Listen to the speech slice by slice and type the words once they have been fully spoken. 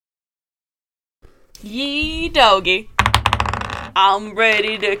Yee doggy. I'm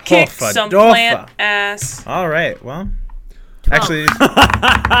ready to kick some plant ass. All right, well, 12. actually,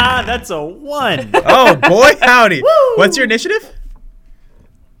 That's a 1. oh boy, howdy! What's your initiative?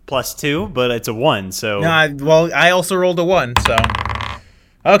 +2, but it's a 1, so... No, well, I also rolled a 1, so...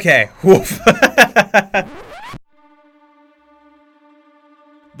 Okay, woof.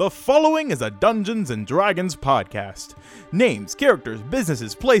 The following is a Dungeons & Dragons podcast. Names, characters,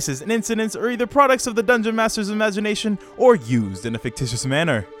 businesses, places, and incidents are either products of the Dungeon Master's imagination or used in a fictitious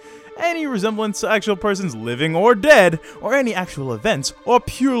manner. Any resemblance to actual persons living or dead, or any actual events, are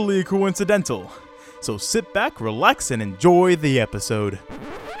purely coincidental. So sit back, relax, and enjoy the episode.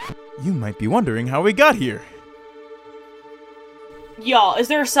 You might be wondering how we got here. Y'all, is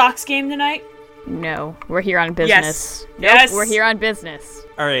there a Sox game tonight? No, we're here on business. Yes. Nope, Yes. we're here on business.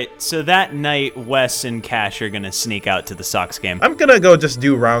 Alright, so that night, Wes and Cash are gonna sneak out to the Sox game. I'm gonna go just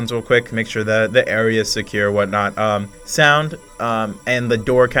do rounds real quick, make sure the area is secure, whatnot. Sound, and the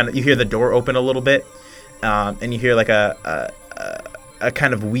door you hear the door open a little bit, and you hear like a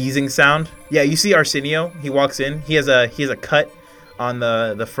kind of wheezing sound. Yeah, you see Arsenio. He walks in. He has a cut on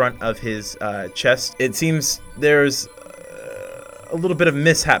the front of his chest. It seems there's a little bit of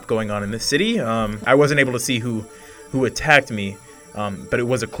mishap going on in this city. I wasn't able to see who attacked me, but it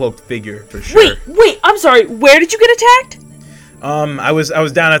was a cloaked figure for sure. Wait, I'm sorry. Where did you get attacked? I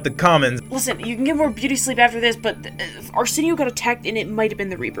was down at the Commons. Listen, you can get more beauty sleep after this, but Arsenio got attacked and it might have been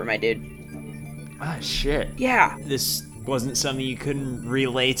the Reaper, my dude. Ah, shit. Yeah. This wasn't something you couldn't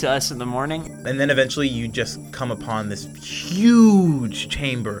relay to us in the morning? And then eventually you just come upon this huge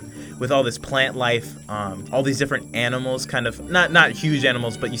chamber with all this plant life, all these different animals, kind of not huge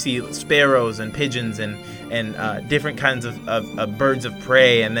animals, but you see sparrows and pigeons and different kinds of birds of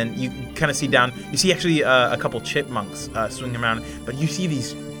prey. And then you kind of see down, you see actually a couple chipmunks swinging around. But you see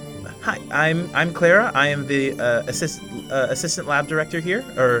these. Hi, I'm Clara. I am the assistant lab director here,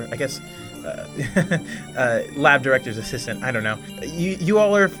 or I guess. Lab director's assistant. I don't know. You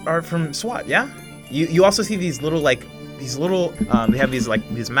all are from SWAT, yeah? You also see these little they have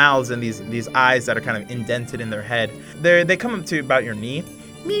these mouths and these eyes that are kind of indented in their head. They come up to about your knee,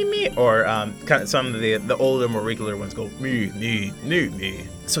 me, or kind of some of the older, more regular ones go me.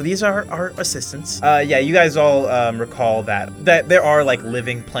 So these are our assistants. Yeah, you guys all recall that there are like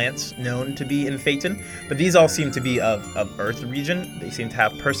living plants known to be in Phaeton, but these all seem to be of Earth region. They seem to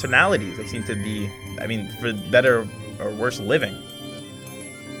have personalities. They seem to be, I mean, for better or worse, living.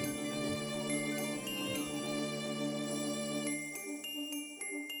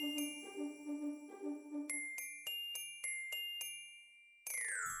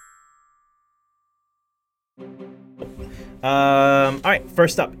 All right.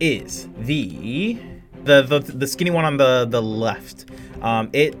 First up is the skinny one on the left.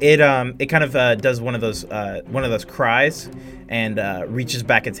 It kind of does one of those cries and reaches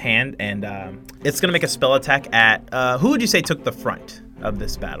back its hand and it's gonna make a spell attack at who would you say took the front of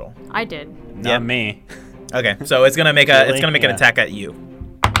this battle? I did. Not me. Okay, so it's gonna make an attack at you.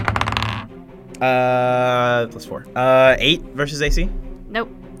 +4. 8 versus AC.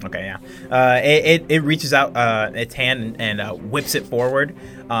 Nope. Okay, yeah. It reaches out its hand and whips it forward,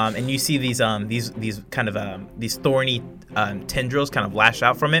 and you see these kind of these thorny tendrils kind of lash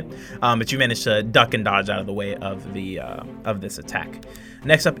out from it, but you manage to duck and dodge out of the way of this attack.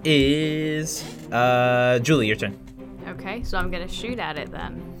 Next up is Julie, your turn. Okay, so I'm gonna shoot at it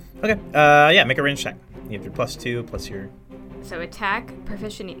then. Okay, yeah, make a range check. You have your +2 plus your. So attack,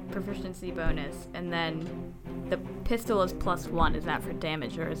 proficiency bonus, and then the pistol is +1. Is that for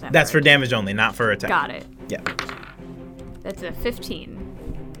damage or is that? That's for damage only, not for attack. Got it. Yeah. That's a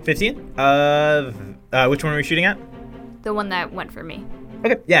 15. 15. Which one were you shooting at? The one that went for me.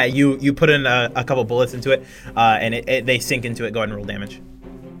 Okay. Yeah, you put in a couple bullets into it, and they sink into it. Go ahead and roll damage.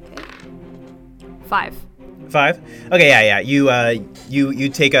 Okay. 5. 5. Okay, yeah. You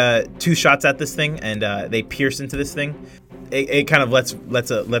take 2 shots at this thing, and they pierce into this thing. It kind of lets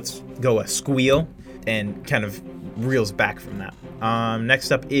go a squeal, and kind of reels back from that.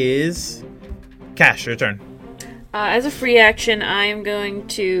 Next up is Cash. Your turn. As a free action, I'm going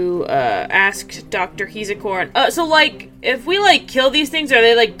to ask Dr. Hezekorn. So if we kill these things, are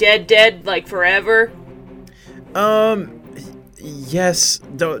they dead forever? Yes.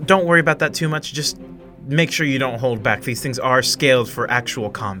 Don't worry about that too much. Just make sure you don't hold back. These things are scaled for actual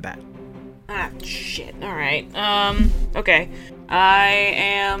combat. Ah, shit. All right. Okay. I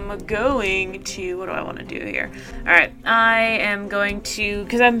am going to... What do I want to do here? All right. I am going to...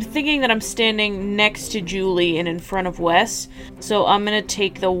 Because I'm thinking that I'm standing next to Julie and in front of Wes. So I'm going to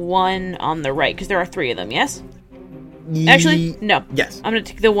take the one on the right, because there are 3 of them, yes? Actually, no. Yes. I'm gonna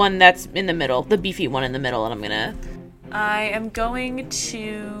take the one that's in the middle, the beefy one in the middle, and I am going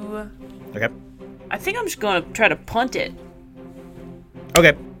to. Okay. I think I'm just gonna try to punt it.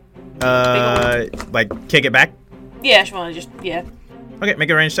 Okay. Like kick it back. Yeah, I just wanna yeah. Okay, make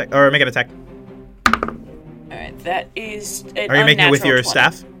a range check or make an attack. All right, that is. An Are you making it with unnatural your 20.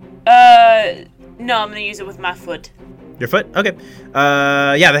 staff? No, I'm gonna use it with my foot. Your foot? Okay.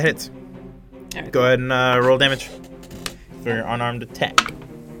 Yeah, that hits. Alright. Go ahead and roll damage for your unarmed attack.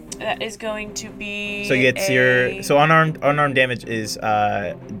 That is going to be. So you get your unarmed damage is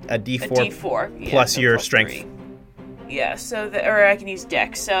a D4, a D4 yeah, plus so your plus strength. 3. Yeah, so or I can use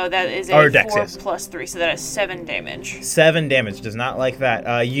Dex. So that is a Or 4 Dex, yes. plus 3, so that is 7 damage. 7 damage. Does not like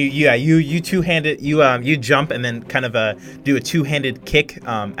that. You two-handed you jump and then kind of do a two-handed kick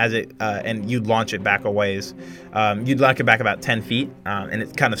as it and you launch it back a ways. You'd launch it back about 10 feet and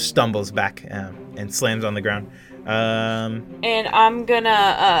it kind of stumbles back and slams on the ground. And I'm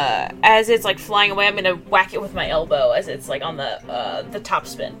gonna as it's like flying away, I'm gonna whack it with my elbow as it's like on the top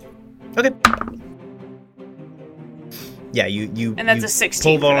spin. Okay. Yeah, you And that's you a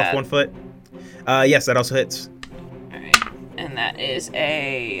 16 pull for off that. 1 foot. Yes, that also hits. All right, and that is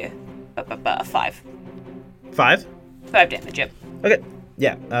a 5. 5. 5 damage. Yep. Okay.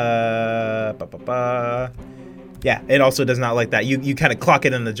 Yeah. Yeah, it also does not like that. You kind of clock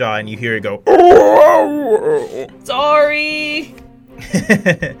it in the jaw and you hear it go. Sorry.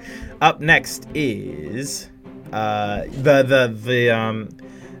 Up next is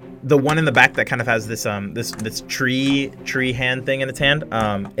the one in the back that kind of has this this tree hand thing in its hand.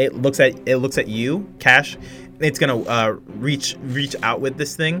 It looks at you, Cash. It's gonna reach out with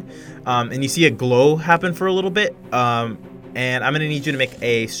this thing, and you see a glow happen for a little bit. And I'm gonna need you to make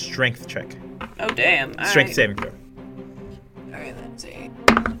a strength check. Oh damn. Strength saving throw. Alright,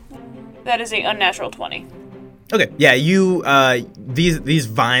 that is a unnatural 20. Okay, yeah, you these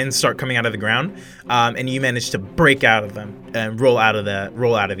vines start coming out of the ground, and you manage to break out of them and roll out of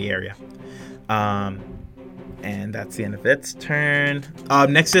the area. And that's the end of its turn.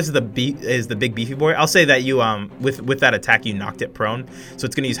 Next is the big beefy boy. I'll say that you with that attack you knocked it prone, so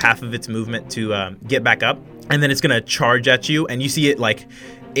it's gonna use half of its movement to get back up, and then it's gonna charge at you, and you see it like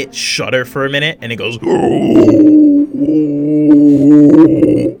it shudder for a minute, and it goes.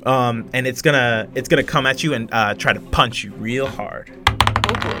 And it's gonna come at you and try to punch you real hard.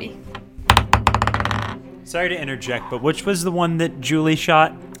 Oh boy. Sorry to interject, but which was the one that Julie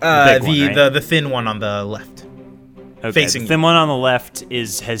shot? Big one, right? The thin one on the left. Okay, facing the thin one on the left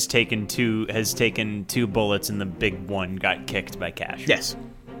has taken two bullets, and the big one got kicked by Cash. Yes.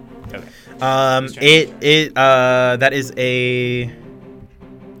 Okay. That is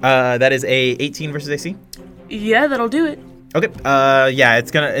a 18 versus AC. Yeah, that'll do it. Okay. Yeah,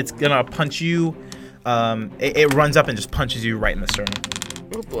 it's gonna punch you. It runs up and just punches you right in the sternum.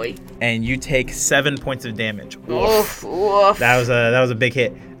 Oh boy. And you take 7 points of damage. Oof. Oof. That was a big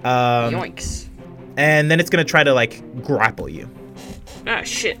hit. Yoinks. And then it's gonna try to like grapple you. Ah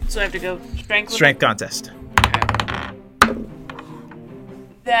shit. So I have to go strength. with Strength contest. it?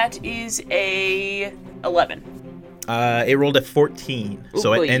 That is a 11. It rolled a 14. Oh,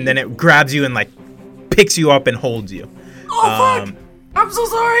 boy. And then it grabs you and like picks you up and holds you. Oh fuck! I'm so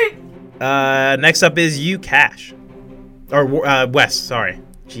sorry. Next up is you, Cash, or Wes. Sorry,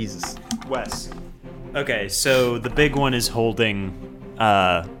 Jesus. Wes. Okay, so the big one is holding.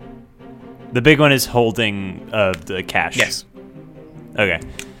 The big one is holding the Cash. Yes. Okay.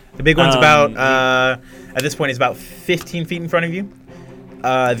 The big one's about at this point is about 15 feet in front of you.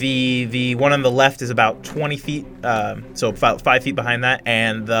 The one on the left is about 20 feet, so about 5 feet behind that,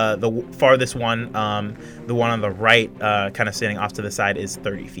 and the farthest one, the one on the right, kind of standing off to the side, is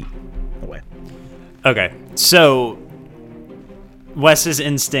 30 feet away. Okay, so Wes's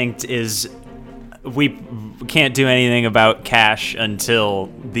instinct is we can't do anything about Cash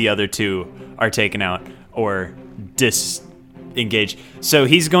until the other two are taken out or disengaged. So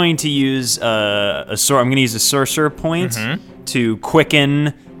he's going to use I'm going to use a sorcerer point to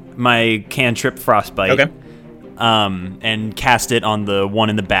quicken my cantrip Frostbite. Okay. And cast it on the one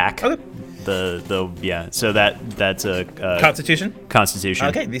in the back. Okay. So that's a Constitution. Constitution.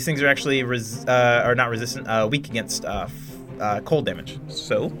 Okay, these things are actually are not resistant, weak against cold damage.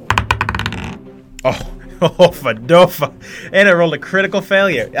 So, Fadofa, and it rolled a critical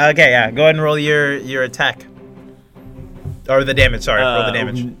failure. Okay, yeah, go ahead and roll your attack or the damage. Sorry, roll the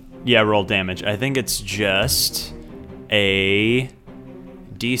damage. Yeah, roll damage. I think it's just a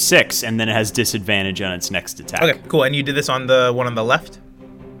D6, and then it has disadvantage on its next attack. Okay, cool. And you did this on the one on the left?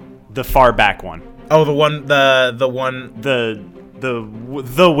 The far back one. Oh, the one. The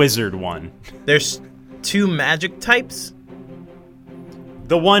wizard one. There's 2 magic types.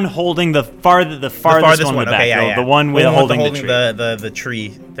 The one holding the farthest one in the back. Okay, yeah. The one with holding the tree. The tree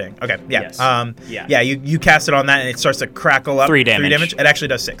thing. Okay, yeah. Yes. Yeah, you cast it on that, and it starts to crackle up. 3 damage. It actually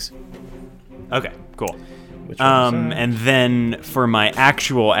does 6. Okay, cool. Which one's And then for my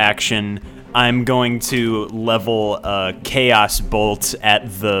actual action, I'm going to level a Chaos Bolt at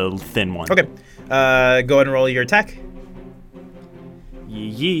the thin one. Okay. Go ahead and roll your attack.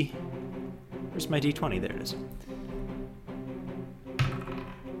 Yee. Where's my D20? There it is.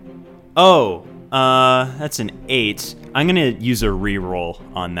 Oh, that's an 8. I'm gonna use a reroll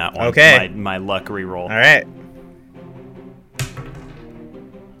on that one. Okay. My luck reroll. All right.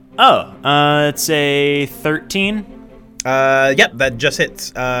 Oh, it's a 13. Yep, that just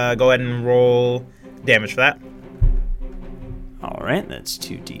hits. Go ahead and roll damage for that, All right, that's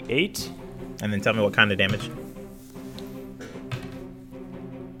 2d8. and then tell me what kind of damage.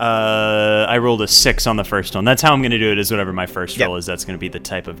 I rolled a 6 on the first one. That's how I'm going to do it, is whatever my first Yep. roll is. That's going to be the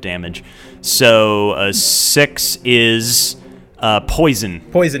type of damage. So a 6 is poison.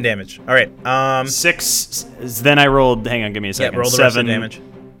 Poison damage. All right. 6, then I rolled, hang on, give me a Yeah, second. roll the rest of the damage.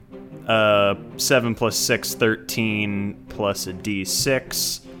 7 plus 6, 13 plus a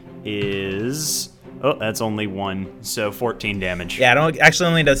d6 is... Oh, that's only 1, so 14 damage. Yeah, it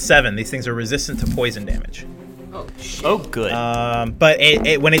only does 7. These things are resistant to poison damage. Oh shit. Oh, good. But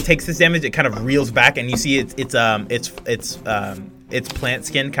when it takes this damage, it kind of reels back, and you see its plant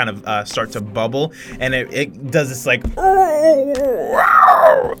skin kind of start to bubble, and it does this like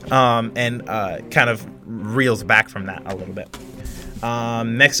and kind of reels back from that a little bit.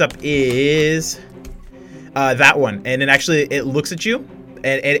 Next up is that one, and it looks at you,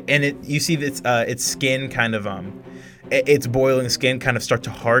 and you see that its skin kind of its boiling skin kind of start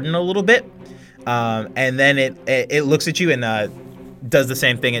to harden a little bit. And then it looks at you and does the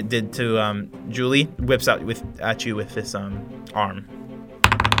same thing it did to Julie. Whips out at you with this arm.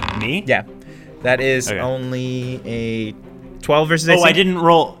 Me? Yeah, that is Okay. only a 12 versus AC. Oh, I didn't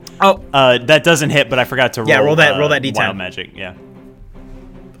roll. Oh, That doesn't hit, but I forgot to roll. Yeah, roll that D10. Wild magic. Yeah.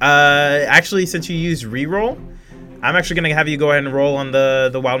 actually, since you used reroll, I'm actually gonna have you go ahead and roll on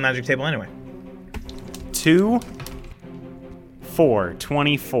the wild magic table anyway. 2, 4,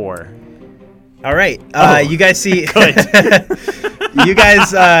 24. All right, you guys see. Good. You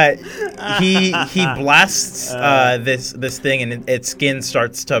guys, he blasts this thing, and its skin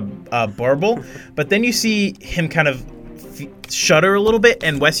starts to burble. But then you see him kind of shudder a little bit,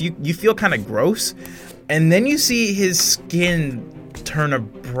 and Wes, you feel kind of gross. And then you see his skin turn a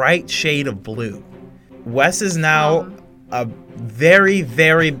bright shade of blue. Wes is now a very,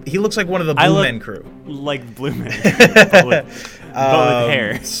 very. He looks like one of the Blue Men crew. Like Blue Men. but with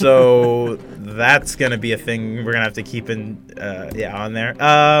hair. So that's gonna be a thing we're gonna have to keep on there.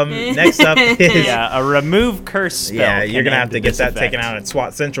 Next up is A remove curse spell. yeah, you're can gonna end have to get this that effect. taken out at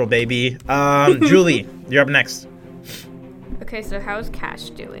SWAT Central, baby. Julie, you're up next. Okay, so how's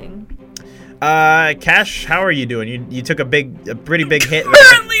Cash doing? Cash, how are you doing? You took a pretty big hit,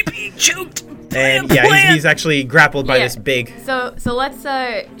 Currently being choked. and yeah, he's actually grappled by Yeah. this big. So let's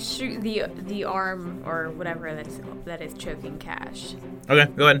shoot the arm or whatever that is choking Cash.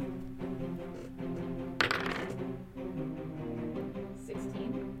 Okay, go ahead.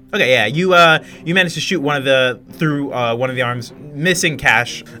 16. Okay, yeah, you managed to shoot through one of the arms, missing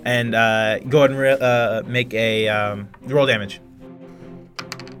Cash, and go ahead and make a roll damage.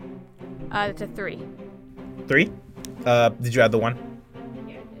 It's a 3. 3. Did you add the 1?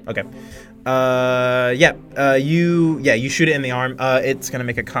 Yeah. Okay. You shoot it in the arm. It's gonna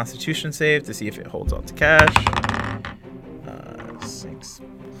make a Constitution save to see if it holds on to Cash. 6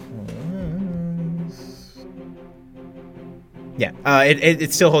 plus. Yeah.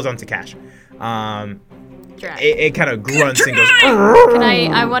 It still holds on to Cash. Drag. It kind of grunts and goes. Can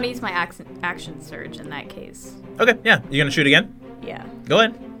I want to use my action surge in that case. Okay. Yeah. You gonna shoot again? Yeah. Go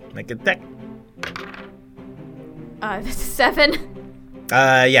ahead. Make it attack. That's a 7.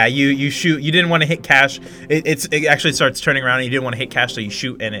 Yeah, you shoot. You didn't want to hit Cash. It actually starts turning around, and you didn't want to hit Cash, so you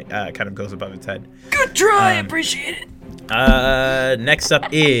shoot, and it kind of goes above its head. Good try. Appreciate it. Next up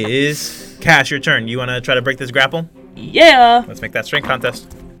is Cash. Your turn. You want to try to break this grapple? Yeah. Let's make that strength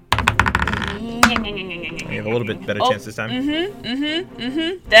contest. You have a little bit better chance this time.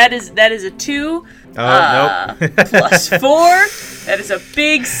 That is a 2. Oh, nope. Plus 4. That is a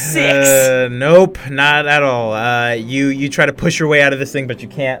big 6. Nope, not at all. You try to push your way out of this thing, but you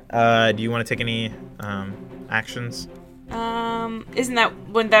can't. Do you want to take any actions?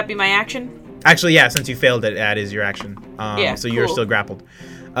 Wouldn't that be my action? Actually, yeah. Since you failed it, that is your action. Yeah, So you're cool. still grappled.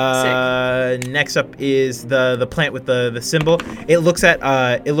 Next up is the plant with the symbol. It looks at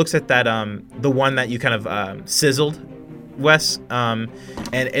that the one that you kind of sizzled, Wes, and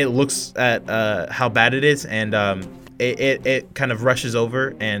it looks at how bad it is, and it kind of rushes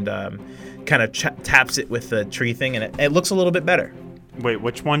over and kind of taps it with the tree thing, and it looks a little bit better. Wait,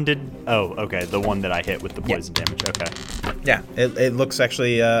 which one did? Oh, okay, the one that I hit with the poison damage. Okay. Yeah, it looks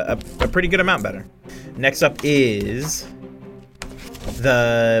actually a pretty good amount better. Next up is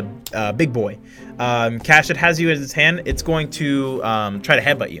the big boy. Cash, it has you in its hand. It's going to try to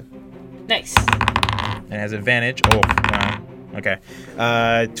headbutt you. Nice. It has advantage. Oh, wow. Okay.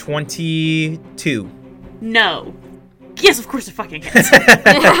 22. No. Yes, of course it fucking hits.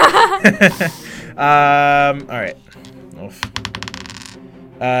 All right. Oof.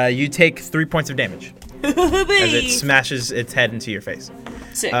 You take 3 points of damage as it smashes its head into your face.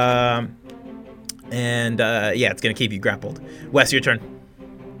 Sick. Yeah, it's gonna keep you grappled. Wes, your turn.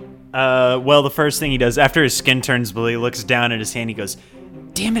 Well, the first thing he does after his skin turns blue, he looks down at his hand. He goes,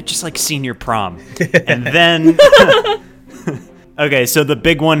 "Damn it, just like senior prom." And then, okay, so the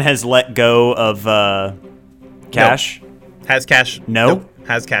big one has let go of Cash. Nope. Has Cash? No? Nope.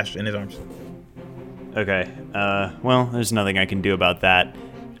 Has Cash in his arms. Okay. Well, there's nothing I can do about that.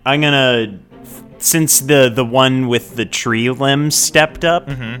 I'm gonna, since the one with the tree limbs stepped up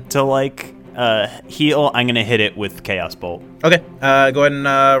to like heal, I'm gonna hit it with Chaos Bolt. Okay. Go ahead and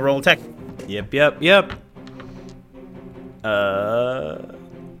roll attack. Yep.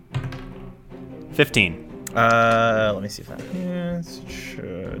 15. Let me see if that. Yes,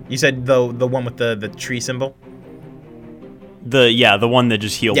 should. You said the one with the tree symbol. The one that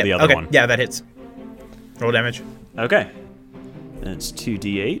just healed the other okay. one. Yeah, that hits. Roll damage. Okay. That's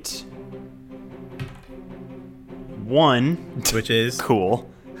 2d8. 1. Which is Cool.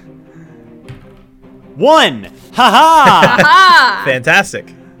 1! Ha-ha!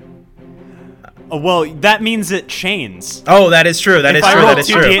 fantastic. Well, that means it chains. Oh, that is true. That is If I true. roll That is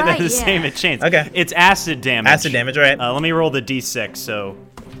 2d8, true. that's the Right, same, yeah. it chains. Okay. It's acid damage. Acid damage, right? Let me roll the d6, so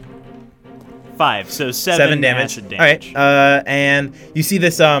 5, so 7 damage. acid damage. All right. And you see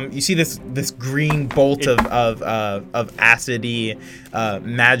this this green bolt of acidy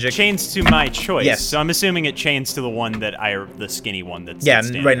magic. Chains to my choice. Yes. So I'm assuming it chains to the one the skinny one that's Yeah,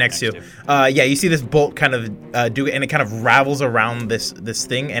 standing right next to you. Yeah, you see this bolt kind of do it, and it kind of ravels around this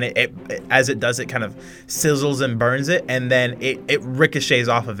thing, and it as it does, it kind of sizzles and burns it, and then it ricochets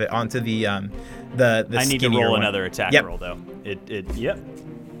off of it onto the I need to skinnier roll one. another attack Yep. roll though. Yep.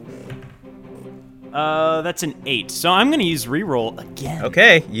 That's an 8. So I'm gonna use reroll again.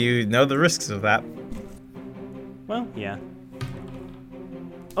 Okay, you know the risks of that. Well, yeah.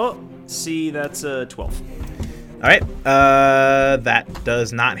 Oh, see, that's a 12. All right, that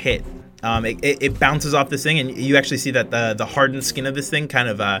does not hit. It bounces off this thing, and you actually see that the hardened skin of this thing kind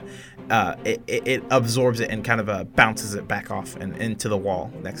of it absorbs it and kind of bounces it back off and into the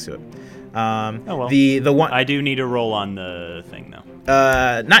wall next to it. Oh well. The one I do need to roll on the thing though.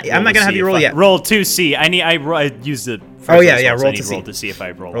 I'm not gonna have you roll yet. Roll 2C. I used the. Oh, yeah, first yeah, roll, so roll I need to see. roll to see if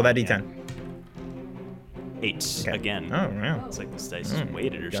I roll. Roll that on, d10. yeah. 8 Okay. again. Oh, wow. It's like this dice is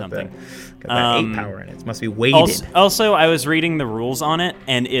weighted or Got something. Got that 8 power in it. It must be weighted. Also, I was reading the rules on it,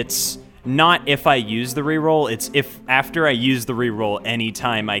 and it's not if I use the reroll. It's if after I use the reroll,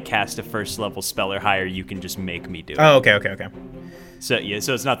 anytime I cast a first level spell or higher, you can just make me do it. Oh, okay. So yeah,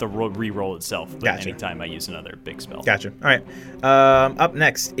 so it's not the reroll itself, but Gotcha. anytime I use another big spell. Gotcha. All right. Up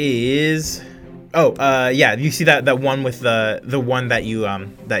next is. Yeah. You see that one with the one that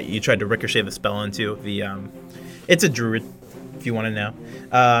you tried to ricochet the spell into. It's a druid, if you want to know.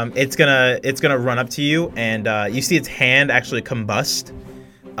 It's gonna run up to you, and you see its hand actually combust,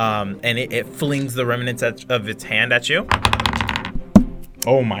 and it flings the remnants of its hand at you.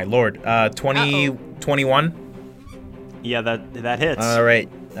 Oh my lord. 21. Yeah, that hits. All right.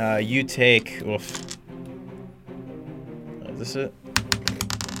 You take. Oof. Is this it?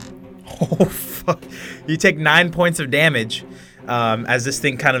 Oh fuck! You take 9 points of damage as this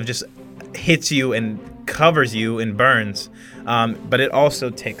thing kind of just hits you and covers you and burns. But it also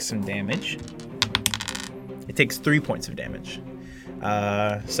takes some damage. It takes 3 points of damage.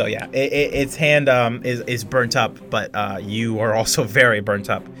 So yeah, its hand is burnt up, but you are also very burnt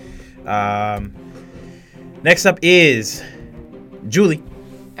up. Next up is Julie.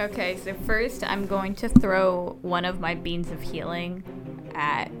 Okay, so first I'm going to throw one of my beans of healing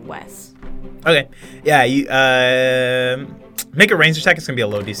at Wes. Okay. Yeah, you make a ranged attack. It's gonna be a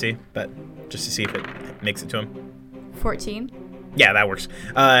low DC, but just to see if it makes it to him. 14. Yeah, that works.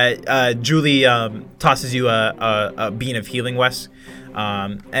 Julie tosses you a bean of healing, Wes,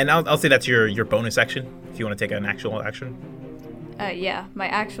 and I'll say that's your bonus action if you want to take an actual action. Yeah. My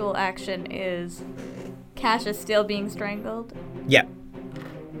actual action is Cash is still being strangled. Yeah.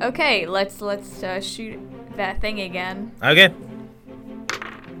 Okay, let's shoot that thing again. Okay.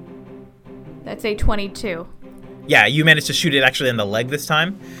 That's a 22. Yeah, you managed to shoot it actually in the leg this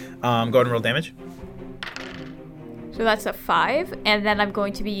time. Go ahead and roll damage. So that's a 5, and then I'm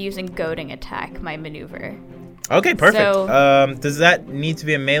going to be using goading attack, my maneuver. Okay, perfect. So- Does that need to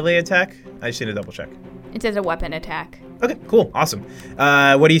be a melee attack? I just need to double check. It says a weapon attack. Okay, cool, awesome.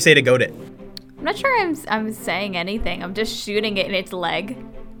 What do you say to goad it? I'm not sure I'm saying anything. I'm just shooting it in its leg.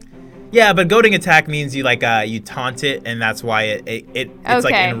 Yeah, but goading attack means you you taunt it, and that's why it's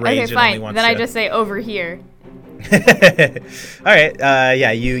like enraged and only fine. wants Then to. I just say over here. All right.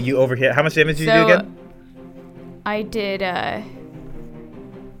 Yeah, you over here. How much damage did you do again? I did.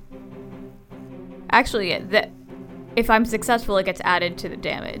 Actually, if I'm successful, it gets added to the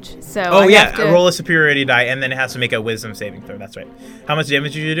damage. So. Oh I yeah, have to, roll a superiority die, and then it has to make a wisdom saving throw. That's right. How much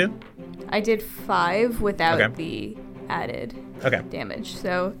damage did you do? I did 5 without Okay. the added Okay. damage.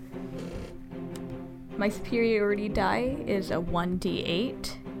 So. My superiority die is a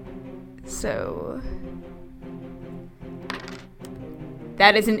 1d8. So.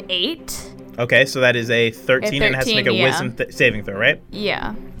 That is an 8. Okay, so that is a 13, and it has to make a 13, yeah. wisdom saving throw, right?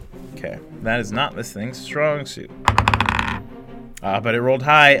 Yeah. Okay, that is not this thing's strong suit. But it rolled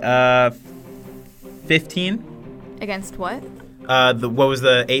high. 15. Against what? What was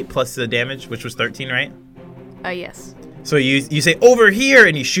the 8 plus the damage, which was 13, right? Yes. So you say over here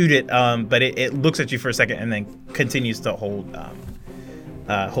and you shoot it, but it looks at you for a second and then continues to hold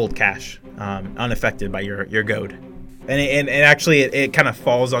Cash, unaffected by your goad. And actually it kind of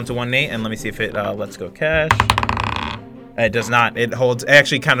falls onto one knee, and let me see if it lets go Cash. It does not. It holds. It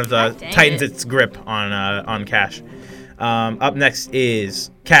actually kind of tightens its grip on Cash. Up next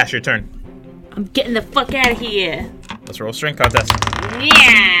is Cash. Your turn. I'm getting the fuck out of here. Let's roll a strength contest.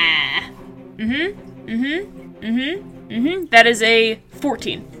 Yeah. That is a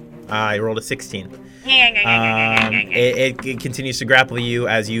 14. I rolled a 16. It continues to grapple you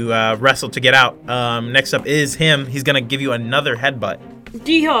as you wrestle to get out. Next up is him. He's gonna give you another headbutt.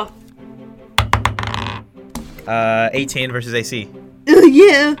 Yeehaw. 18 versus AC.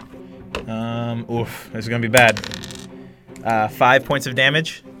 Yeah. Oof, this is gonna be bad. 5 points of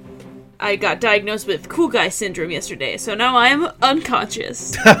damage. I got diagnosed with cool guy syndrome yesterday, so now I am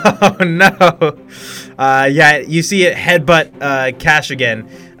unconscious. Oh no. Yeah, you see it headbutt Cash again,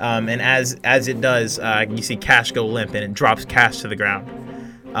 and as it does, you see Cash go limp, and it drops Cash to the ground.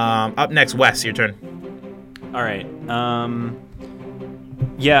 Up next, Wes, your turn. All right.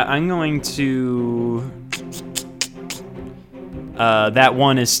 Yeah, I'm going to. That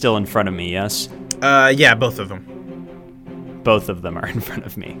one is still in front of me. Yes. Yeah, both of them. Both of them are in front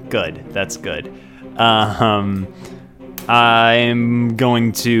of me. Good. That's good. I'm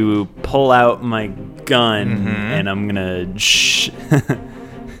going to pull out my gun and I'm gonna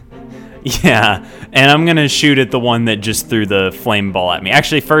yeah, and I'm gonna shoot at the one that just threw the flame ball at me.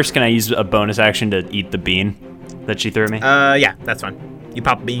 Actually, first, can I use a bonus action to eat the bean that she threw at me? Yeah, that's fine. You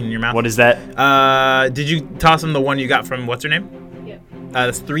pop a bean in your mouth. What is that? Did you toss him the one you got from what's her name? Yep.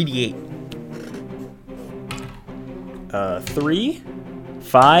 That's 3d8. 3,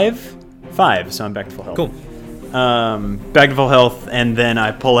 5, 5. So I'm back to full health. Cool. Back to full health, and then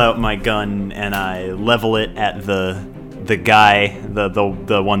I pull out my gun and I level it at the guy,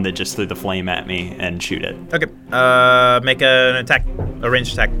 the one that just threw the flame at me, and shoot it. Okay. Make an attack, a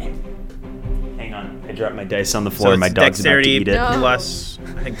ranged attack. Hang on, I dropped my dice on the So floor. it's My dog's about to dexterity eat it. plus,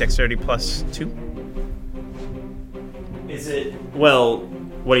 I think dexterity plus 2. Is it? Well,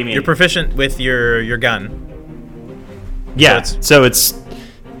 what do you mean? You're proficient with your gun. Yeah. So So it's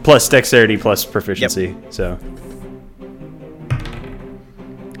plus dexterity plus proficiency. So.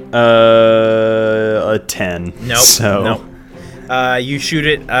 A 10. Nope. So. Nope. You shoot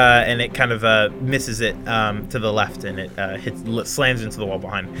it, and it kind of misses it to the left, and it slams into the wall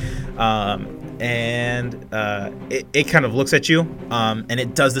behind. It kind of looks at you, and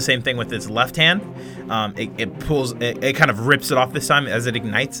it does the same thing with its left hand. It pulls, it kind of rips it off this time as it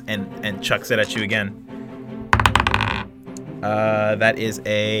ignites and chucks it at you again. That is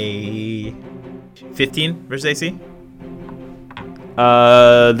a 15 versus AC.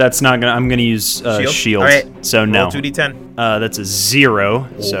 That's not gonna. I'm gonna use shield. All right. So no. Roll 2d10. That's a 0.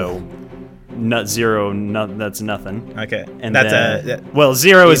 So, not 0. No, that's nothing. Okay. And that's then, well,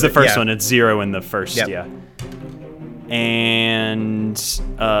 0 is the first yeah. one. It's 0 in the first. Yep. Yeah. And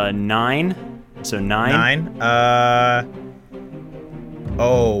 9. So 9. 9.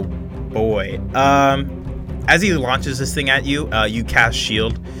 Oh boy. As he launches this thing at you, you cast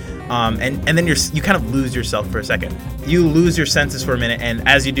shield. and then you kind of lose yourself for a second. You lose your senses for a minute, and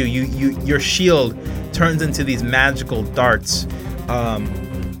as you do, your shield turns into these magical darts,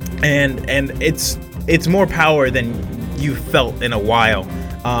 and it's more power than you felt in a while,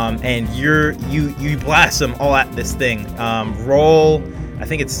 and you blast them all at this thing. Roll, I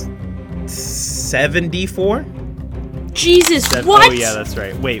think it's 7d4. Jesus, what? Oh yeah, that's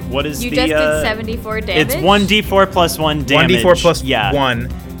right. Wait, what is You the? just did 74 damage? It's 1d4 plus 1 damage. 1d4 plus yeah. 1.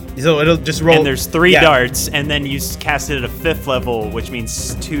 So it'll just roll. And there's 3 yeah. darts, and then you cast it at a 5th level, which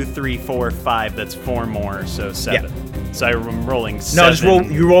means 2, 3, 4, 5. That's 4 more, so 7. Yeah. So I'm rolling 7. No, just roll.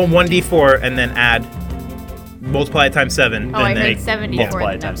 You roll 1d4 and then add, multiply it times 7. Oh, I and then heard 74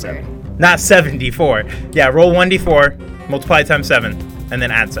 multiply it the times number. 7. Not 74. Yeah, roll 1d4, multiply it times 7, and then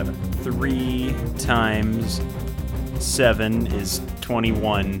add 7. 3 times 7 is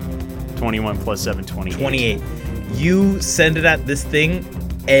 21. 21 plus 7, 28. 28. You send it at this thing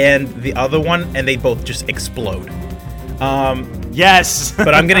and the other one, and they both just explode. Yes!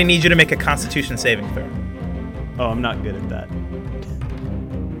 But I'm gonna need you to make a Constitution saving throw. Oh, I'm not good at that.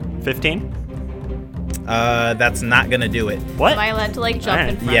 15? That's not gonna do it. What? Am I allowed to like jump in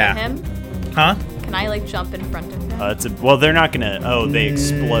Alright. front Yeah. of him? Huh? Can I like jump in front of him? Well, they're not gonna. Oh, they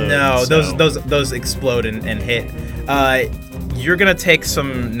explode. No, so- those explode and hit. You're gonna take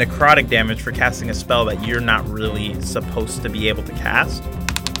some necrotic damage for casting a spell that you're not really supposed to be able to cast.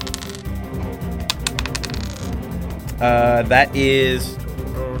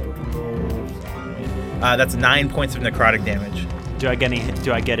 That's 9 points of necrotic damage. Do I get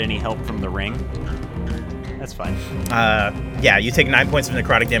any help from the ring? That's fine. Yeah, you take 9 points of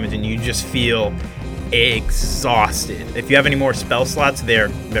necrotic damage and you just feel exhausted. If you have any more spell slots, they're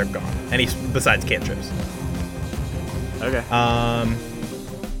gone. Any besides cantrips. Okay.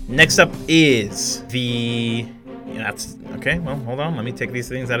 Next up is the. That's okay. Well, hold on. Let me take these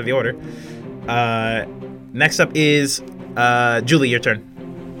things out of the order. Next up is Julie. Your turn.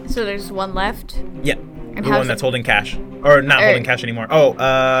 So there's one left. Yeah, And the how's one that's it- holding cash, or not Or- holding cash anymore. Oh,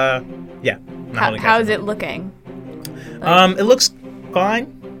 yeah. Not holding cash How's anymore. it looking? It looks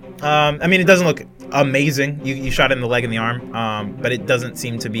fine. I mean, it doesn't look amazing. You shot it in the leg and the arm, but it doesn't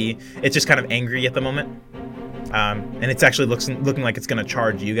seem to be. It's just kind of angry at the moment, and it's actually looking like it's gonna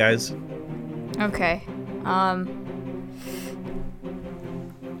charge you guys. Okay.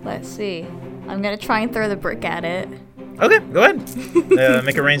 Let's see. I'm gonna try and throw the brick at it. Okay, go ahead.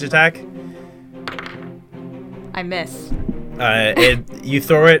 Make a ranged attack. I miss. You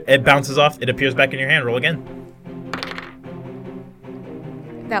throw it. It bounces off. It appears back in your hand. Roll again.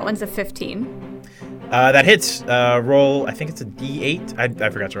 That one's a 15. That hits. Roll. I think it's a D8. I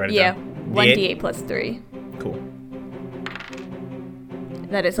forgot to write it Yeah, down. 1d8 plus 3. Cool.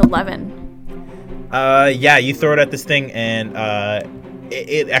 That is 11. Yeah, you throw it at this thing, and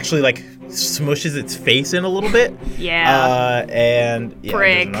it actually like smushes its face in a little bit. Yeah. And yeah, it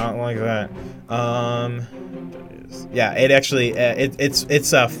Prick. does not like that. Yeah, it actually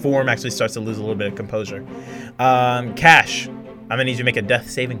its form actually starts to lose a little bit of composure. Cash, I'm gonna need you to make a death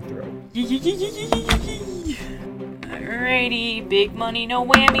saving throw. Alrighty, big money, no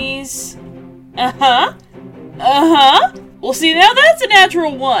whammies. Well, see, now that's a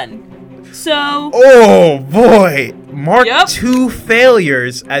natural 1. So, Oh boy! Mark Yep. 2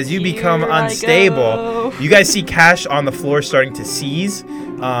 failures as you become Here I unstable. go. You guys see Cash on the floor starting to seize,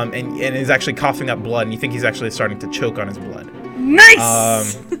 and is actually coughing up blood, and you think he's actually starting to choke on his blood.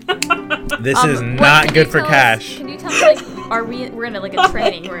 nice! This is Wait, not can good you for tell us- Cash. Can you tell me, like, we're in like a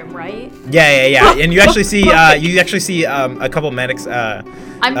training room, right? Yeah. And you actually see a couple medics.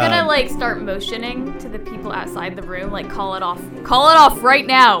 I'm gonna like start motioning to the people outside the room, like call it off right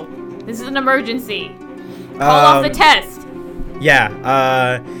now. This is an emergency. Call off the test.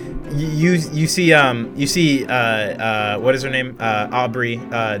 Yeah. You see what is her name? Aubrey,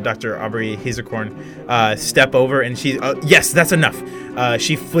 Dr. Aubrey Hazelcorn, step over, and she yes, that's enough.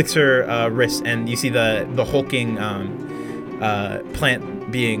 She flicks her wrist, and you see the hulking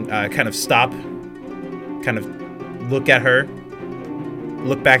plant being kind of stop, kind of look at her,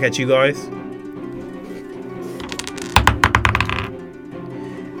 look back at you guys,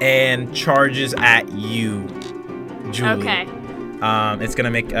 and charges at you, Julie. Okay. It's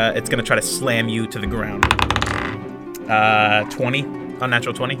gonna try to slam you to the ground. 20,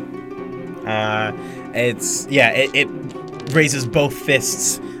 unnatural 20. It raises both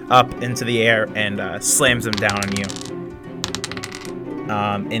fists up into the air and slams them down on you.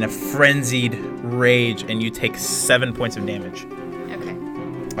 In a frenzied rage, and you take 7 points of damage. Okay.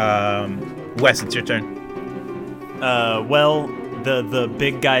 Wes, it's your turn. Well, the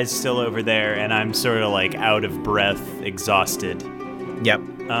big guy's still over there, and I'm sort of like out of breath, exhausted. Yep.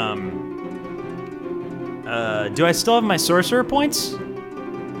 Do I still have my sorcerer points?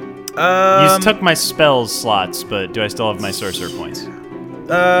 You took my spells slots, but do I still have my sorcerer points?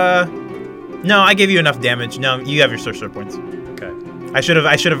 No, I gave you enough damage. No, you have your sorcerer points. Okay. I should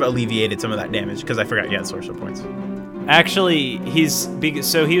have alleviated some of that damage because I forgot you had sorcerer points. Actually, his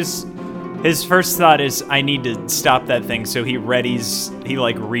first thought is I need to stop that thing, so he reaches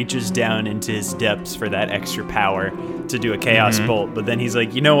down into his depths for that extra power to do a chaos bolt, but then he's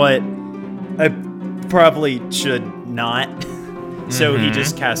like, you know what? I probably should not. So he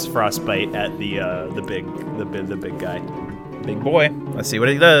just casts frostbite at the big guy. Big boy. Let's see what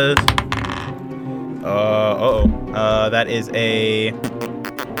he does. That is a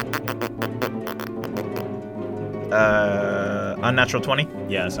unnatural 20.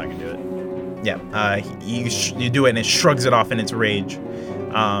 Yes, I can do it. Yeah. You do it and it shrugs it off in its rage.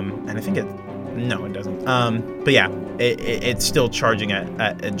 And I think it doesn't. But yeah, it's still charging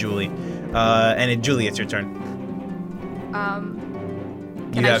at Julie. And Julie, it's your turn.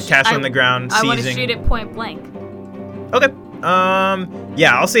 You have Cash on the ground, seizing. I want to shoot it point blank. Okay.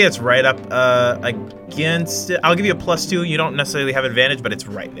 Yeah, I'll say it's right up against it. I'll give you a +2. You don't necessarily have advantage, but it's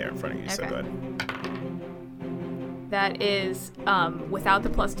right there in front of you. Okay. So go ahead. That is without the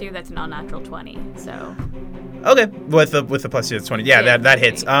 +2. That's an unnatural 20. So. Okay, with the +2, it's 20. Yeah, that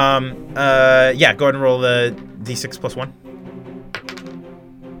hits. Yeah, go ahead and roll the d6 +1.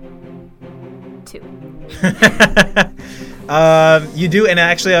 2. You do, and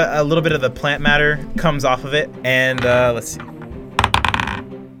actually a little bit of the plant matter comes off of it, and let's see.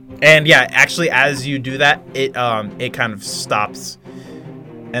 And yeah, actually, as you do that, it kind of stops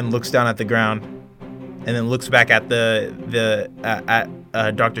and looks down at the ground, and then looks back at at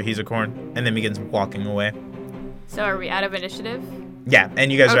Dr. Heezakorn, and then begins walking away. So are we out of initiative? Yeah,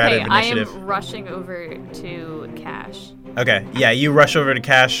 and you guys are out of initiative. I am rushing over to Cash. Okay, yeah, you rush over to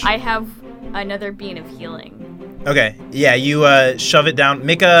Cash. I have another bean of healing. Okay, yeah, you shove it down.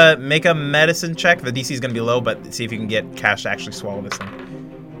 Make a medicine check. The DC is gonna be low, but see if you can get Cash to actually swallow this thing.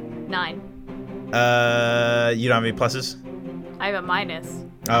 9. You don't have any pluses? I have a minus.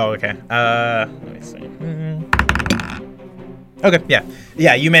 Oh, okay. Let me see. Okay,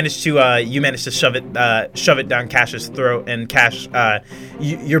 yeah. You managed to shove it down Cash's throat, and Cash,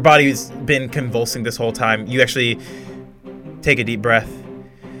 your body's been convulsing this whole time. You actually take a deep breath.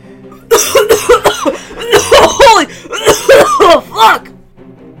 Holy fuck!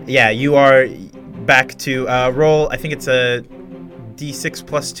 Yeah, you are back to roll. I think it's a d6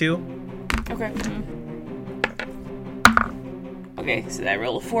 +2. Okay. Okay, so I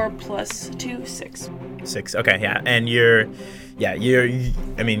roll a 4 + 2, 6. 6. Okay, yeah, and you're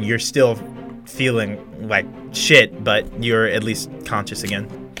still feeling like shit, but you're at least conscious again.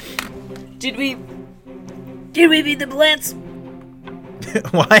 Did we beat the plants?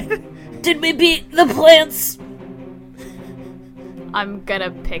 What? Did we beat the plants? I'm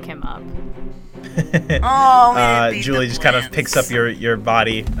gonna pick him up. Julie just kind of picks up your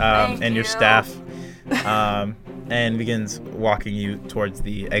body and your staff, and begins walking you towards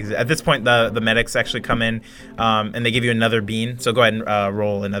the exit. At this point, the medics actually come in, and they give you another bean. So go ahead and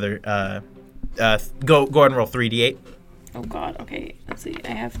roll another. Go ahead and roll 3d8. Oh God. Okay. Let's see.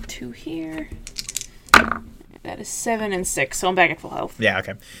 I have 2 here. That is 7 and 6, so I'm back at full health. Yeah.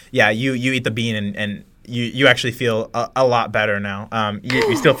 Okay. Yeah. You eat the bean and you actually feel a lot better now.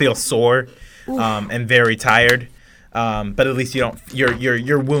 You still feel sore, and very tired, but at least you don't.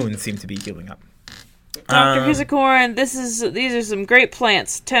 Your wounds seem to be healing up. Dr. Heezakorn, these are some great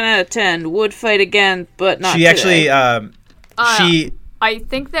plants. 10 out of 10. Would fight again, but not She today. actually, I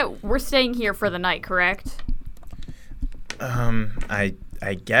think that we're staying here for the night, correct?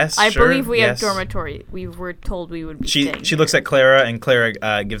 I guess. I sure, believe we yes. have dormitory. We were told we would be staying. She looks at Clara, and Clara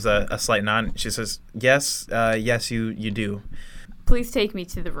gives a slight nod. She says, "Yes, yes, you do." Please take me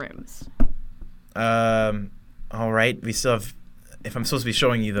to the rooms. All right. We still have. If I'm supposed to be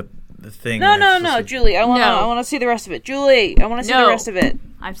showing you the thing. No, Julie. I want to see the rest of it. Julie, I want to see the rest of it.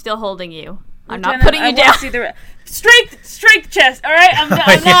 I'm still holding you. I'm Lieutenant, not putting you down. See the strength chest. All right, I'm not.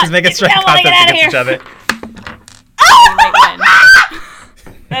 Yes, make a strength contest against each other.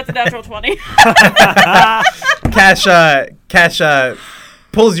 That's a natural 20. Cash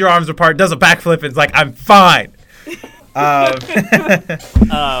pulls your arms apart, does a backflip, and is like, "I'm fine."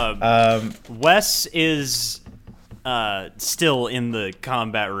 Wes is still in the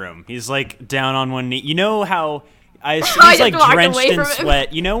combat room. He's like down on one knee. You know how he's like drenched in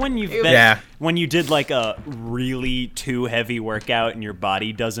sweat. You know when when you did like a really too heavy workout and your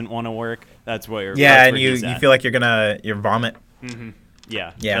body doesn't want to work. That's what you're. Yeah, and you feel like you're vomit. Mm-hmm.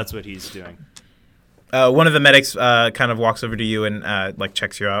 Yeah, that's what he's doing. One of the medics kind of walks over to you and like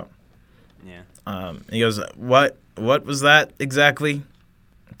checks you out. Yeah. And he goes, What was that exactly?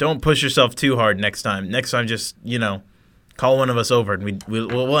 Don't push yourself too hard next time. Next time, just, call one of us over and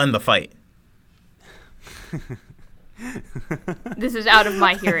we'll end the fight. This is out of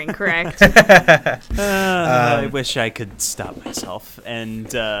my hearing, correct? I wish I could stop myself.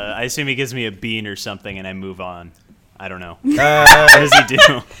 And I assume he gives me a bean or something and I move on. I don't know. What does he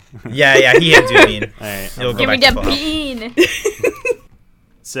do? Yeah, he hands you a bean. All right. He'll go Give me back to the full bean.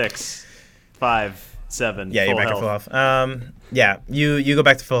 6, 5, 7. Yeah, full you're back health. to full health. Yeah, you go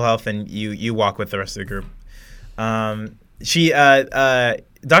back to full health and you walk with the rest of the group.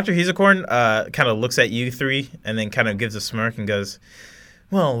 Dr. Heezekorn kind of looks at you three and then kind of gives a smirk and goes,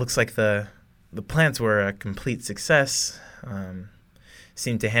 well, looks like the plants were a complete success.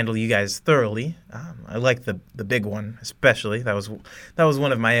 Seemed to handle you guys thoroughly. I like the big one especially. That was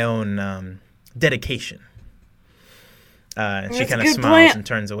one of my own dedication. She kind of smiles and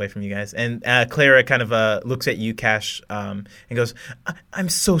turns away from you guys. And Clara kind of looks at you, Cash, and goes, I'm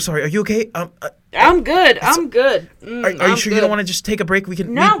so sorry. Are you okay? I'm good. I'm good. Are you sure you don't want to just take a break? We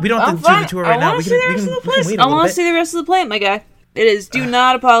can. No, we don't have to do the tour right now. We can wait I want to see the rest of the plant, my guy. It is. Do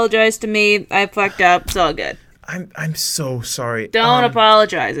not apologize to me. I fucked up. It's all good. I'm so sorry. Don't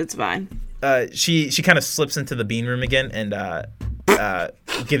apologize. It's fine. She kind of slips into the bean room again and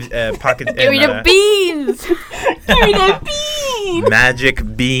gives pocket. Give me the beans. Give me the bean.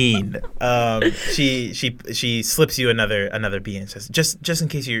 Magic bean. She slips you another bean and says, just in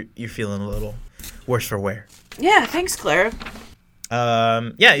case you're feeling a little worse for wear. Yeah, thanks, Clara.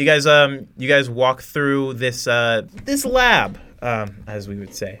 Yeah, you guys walk through this lab, as we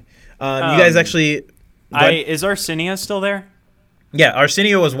would say. You guys actually. Is Arsenio still there? Yeah,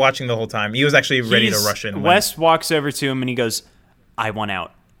 Arsenio was watching the whole time. He was actually ready to rush in. Wes walks over to him and he goes, I want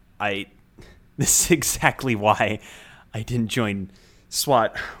out. This is exactly why I didn't join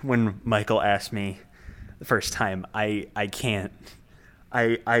SWAT when Michael asked me the first time. I can't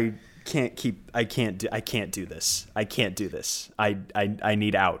do this. I can't do this. I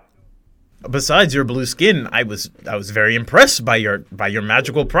need out. Besides your blue skin, I was very impressed by your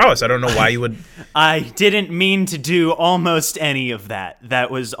magical prowess. I don't know why you would. I didn't mean to do almost any of that. That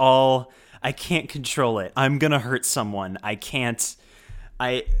was all. I can't control it. I'm gonna hurt someone. I can't.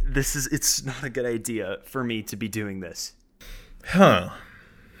 It's not a good idea for me to be doing this. Huh.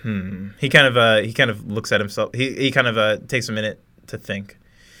 He kind of looks at himself. He kind of takes a minute to think.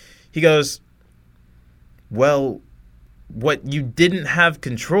 He goes, well, what you didn't have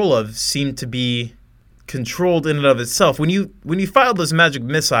control of seemed to be controlled in and of itself. When you filed those magic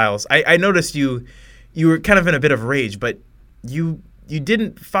missiles, I noticed you were kind of in a bit of rage, but you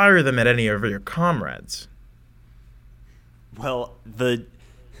didn't fire them at any of your comrades. Well, the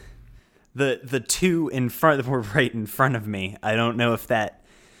two in front were right in front of me. I don't know if that.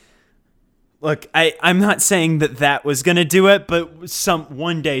 Look, I'm not saying that was gonna do it, but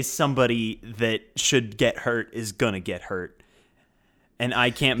one day somebody that should get hurt is gonna get hurt, and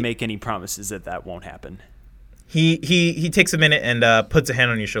I can't make any promises that won't happen. He takes a minute and puts a hand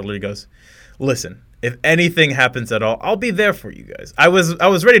on your shoulder. He goes, "Listen, if anything happens at all, I'll be there for you guys. I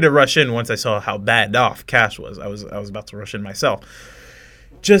was ready to rush in once I saw how bad off Cash was. I was about to rush in myself.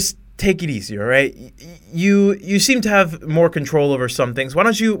 Just take it easy, all right? You seem to have more control over some things. Why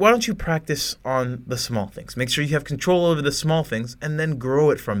don't you practice on the small things? Make sure you have control over the small things, and then grow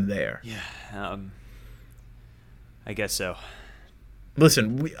it from there." Yeah, I guess so.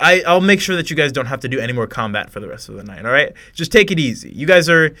 Listen, I'll make sure that you guys don't have to do any more combat for the rest of the night, all right? Just take it easy. You guys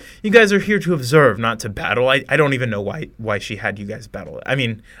are here to observe, not to battle. I don't even know why she had you guys battle. I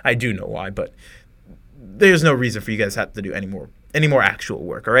mean, I do know why, but there's no reason for you guys to have to do any more actual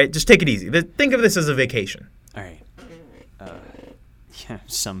work, all right? Just take it easy. Think of this as a vacation. All right. Yeah,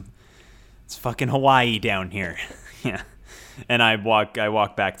 it's fucking Hawaii down here. Yeah. And I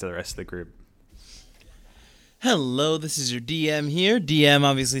walk back to the rest of the group. Hello, this is your DM here. DM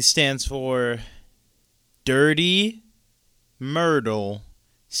obviously stands for Dirty Myrtle,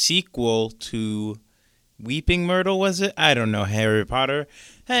 sequel to Weeping Myrtle, was it? I don't know, Harry Potter.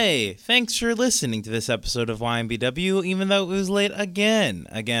 Hey, thanks for listening to this episode of YMBW, even though it was late again.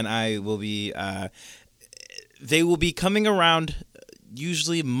 Again, I will be, they will be coming around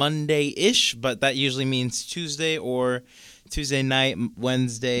usually Monday-ish, but that usually means Tuesday or Tuesday night,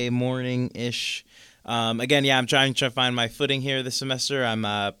 Wednesday morning-ish. Again, yeah, I'm trying to find my footing here this semester. I'm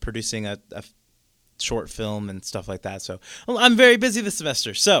producing a short film and stuff like that. So I'm very busy this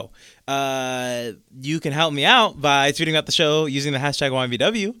semester. So you can help me out by tweeting about the show using the hashtag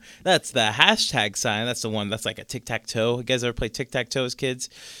YMBW. That's the hashtag sign. That's the one that's like a tic-tac-toe. You guys ever play tic-tac-toe as kids?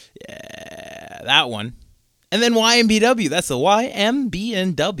 Yeah, that one. And then YMBW. That's the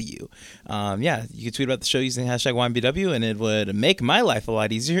YMBNW. Yeah, you can tweet about the show using the hashtag YMBW, and it would make my life a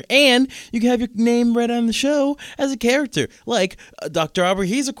lot easier. And you can have your name read on the show as a character, like Dr. Aubrey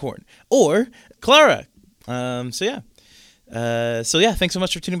Hazelcorn or Clara. So yeah, thanks so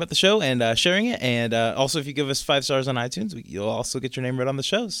much for tuning about the show and sharing it. And also, if you give us 5 stars on iTunes, you'll also get your name read on the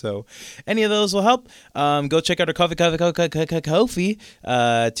show. So any of those will help. Go check out our Ko-fi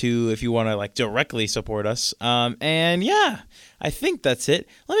to if you want to like directly support us. And yeah, I think that's it.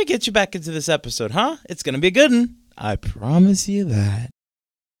 Let me get you back into this episode, huh? It's gonna be a good one. I promise you that.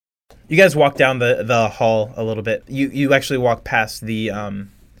 You guys walk down the hall a little bit. You actually walk past the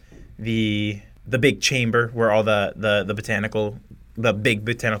big chamber where all the big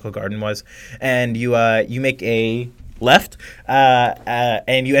botanical garden was, and you make a left,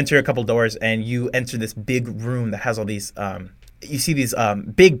 and you enter a couple doors, and you enter this big room that has all these. You see these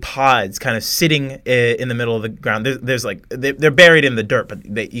big pods kind of sitting in the middle of the ground. There's like they're buried in the dirt,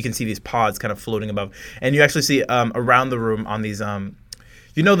 but you can see these pods kind of floating above, and you actually see around the room on these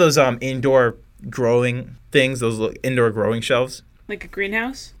those indoor growing things, those indoor growing shelves, Like a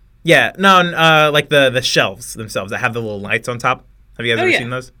greenhouse? Yeah, no, like the shelves themselves that have the little lights on top. Have you guys ever seen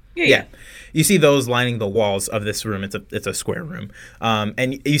those? Yeah. You see those lining the walls of this room. It's a square room,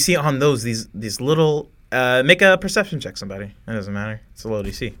 and you see on those these little. Make a perception check, somebody. It doesn't matter. It's a low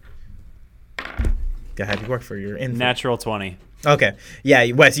DC. Go ahead, you work for your info. Natural 20. Okay, yeah,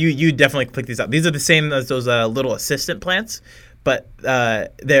 Wes, you definitely click these out. These are the same as those little assistant plants, but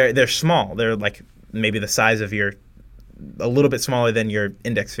they're small. They're like maybe the size of a little bit smaller than your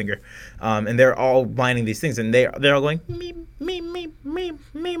index finger, and they're all lining these things, and they're all going meep meep meep meep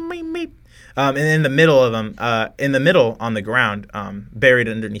meep meep meep. And in the middle of them, in the middle on the ground, buried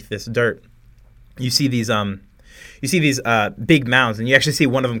underneath this dirt, you see these big mounds, and you actually see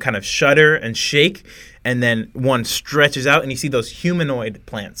one of them kind of shudder and shake, and then one stretches out, and you see those humanoid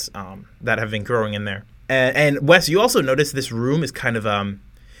plants that have been growing in there. And Wes, you also notice this room is kind of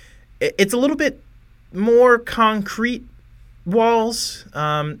it's a little bit more concrete walls,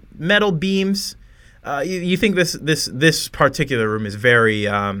 metal beams. You think this particular room is very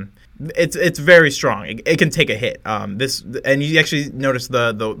it's very strong. It can take a hit. And you actually notice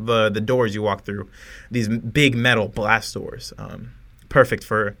the doors you walk through, these big metal blast doors. Perfect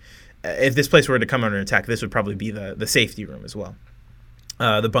for if this place were to come under attack. This would probably be the safety room as well,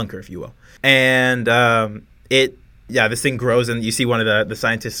 the bunker, if you will. And this thing grows, and you see one of the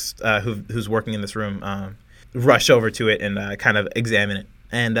scientists who's working in this room rush over to it and kind of examine it.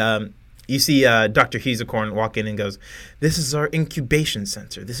 And you see Dr. Hazelcorn walk in and goes, "This is our incubation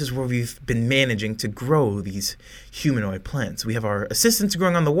center. This is where we've been managing to grow these humanoid plants. We have our assistants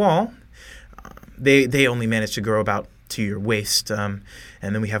growing on the wall. They only manage to grow about to your waist. And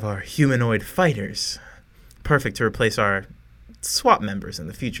then we have our humanoid fighters, perfect to replace our SWAT members in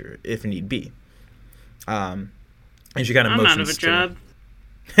the future, if need be." And she kind of motions. I'm out of a job.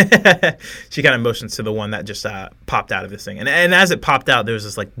 She kind of motions to the one that just popped out of this thing, and as it popped out, there was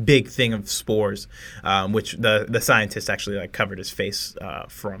this like big thing of spores, which the scientist actually like covered his face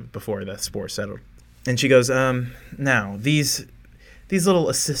from before the spores settled. And she goes, "Now these little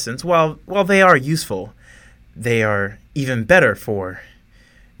assistants, while they are useful, they are even better for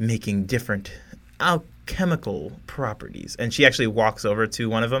making different alchemical properties." And she actually walks over to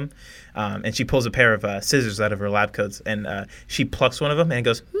one of them, and she pulls a pair of scissors out of her lab coats, and she plucks one of them, and it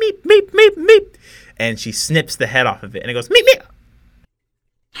goes meep meep meep meep, and she snips the head off of it, and it goes meep meep.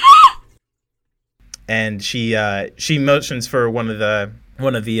 And she motions for one of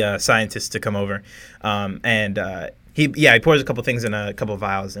the scientists to come over, and he pours a couple things in a couple of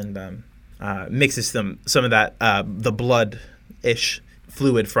vials and mixes some of that the blood-ish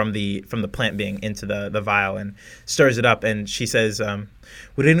fluid from the plant being into the vial and stirs it up, and she says,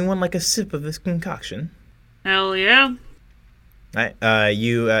 "Would anyone like a sip of this concoction?" Hell yeah. Right.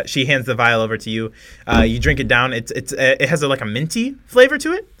 She hands the vial over to you. You drink it down. It has like a minty flavor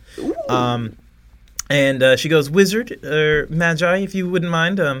to it. Ooh. And she goes, "Wizard or Magi, if you wouldn't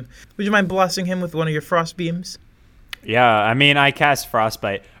mind, would you mind blasting him with one of your frost beams?" Yeah, I mean, I cast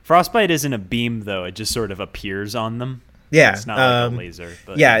Frostbite. Frostbite isn't a beam, though. It just sort of appears on them. Yeah, it's not like a laser.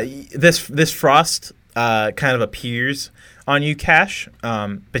 But. Yeah, this frost kind of appears on you, Cash,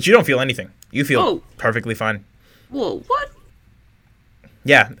 but you don't feel anything. You feel perfectly fine. Whoa, what?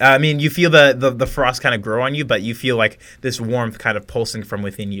 Yeah, I mean, you feel the frost kind of grow on you, but you feel like this warmth kind of pulsing from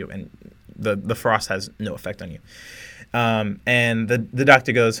within you, and the frost has no effect on you. And the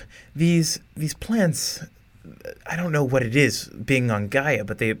doctor goes, these plants, I don't know what it is being on Gaia,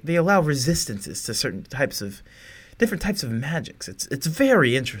 but they allow resistances to different types of magics. It's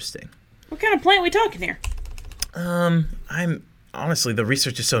very interesting. What kind of plant are we talking here? I'm honestly, the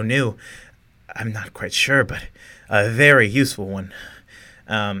research is so new, I'm not quite sure, but a very useful one.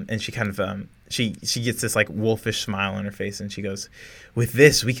 And she kind of she gets this like wolfish smile on her face, and she goes, with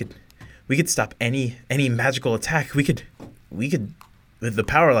this we could stop any magical attack. We could with the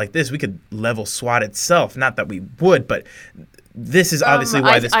power like this, we could level SWAT itself. Not that we would, but this is obviously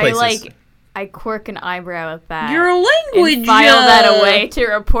why this place is. I quirk an eyebrow at that. Your language. And file that away to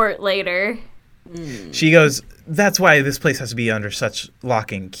report later. She goes, that's why this place has to be under such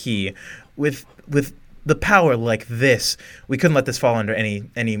lock and key. With the power like this, we couldn't let this fall under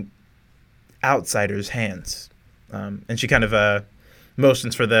any outsiders' hands. And she kind of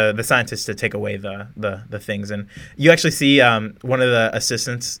motions for the scientists to take away the things. And you actually see one of the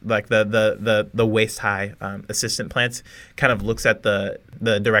assistants, like the waist-high assistant plants, kind of looks at the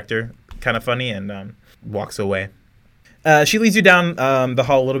director kind of funny and walks away. She leads you down the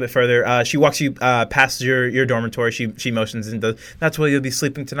hall a little bit further. She walks you past your dormitory. She motions into, that's where you'll be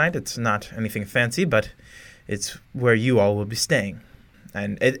sleeping tonight. It's not anything fancy, but it's where you all will be staying.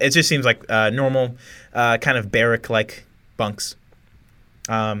 And it just seems like normal kind of barrack-like bunks.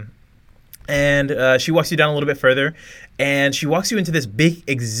 And she walks you down a little bit further, and she walks you into this big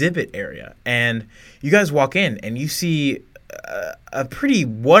exhibit area. And you guys walk in, and you see a pretty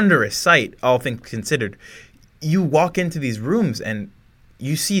wondrous sight, all things considered. You walk into these rooms and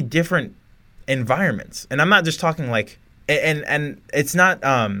you see different environments, and I'm not just talking like, and it's not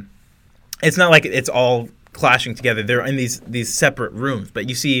like it's all clashing together. They're in these separate rooms, but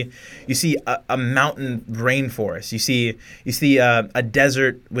you see a mountain rainforest. You see a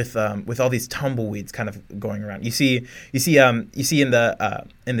desert with all these tumbleweeds kind of going around. You see in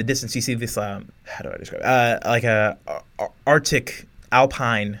the distance, you see this how do I describe like a Arctic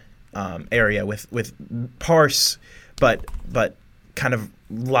alpine area with sparse but kind of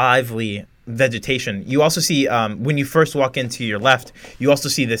lively vegetation. You also see when you first walk into your left, you also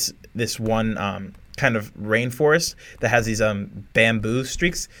see this one kind of rainforest that has these bamboo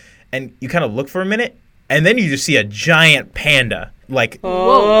streaks, and you kind of look for a minute, and then you just see a giant panda, like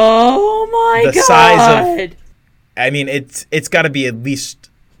oh my god, size of, I mean, it's got to be at least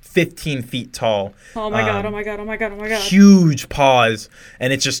 15 feet tall. Oh my god, oh my god, oh my god, oh my god. Huge paws,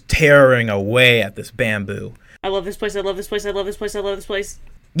 and it's just tearing away at this bamboo. I love this place, I love this place, I love this place, I love this place.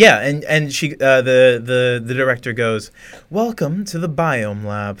 Yeah, and she the director goes, welcome to the Biome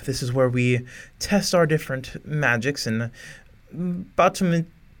Lab. This is where we test our different magics and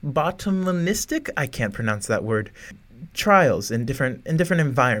botanistic, I can't pronounce that word, trials in different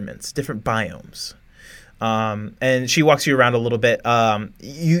environments, different biomes. And she walks you around a little bit.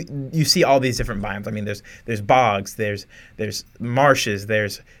 You see all these different biomes. I mean, there's bogs, there's marshes,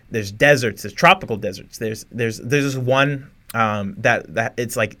 there's deserts, there's tropical deserts. There's this one that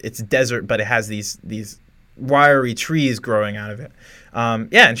it's like it's desert, but it has these wiry trees growing out of it.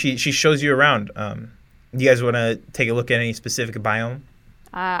 Yeah, and she shows you around. You guys want to take a look at any specific biome?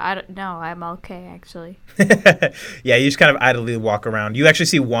 I don't know. I'm okay, actually. Yeah, you just kind of idly walk around. You actually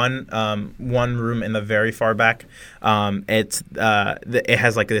see one room in the very far back. It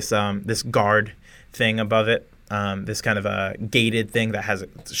has like this guard thing above it. This kind of a gated thing that has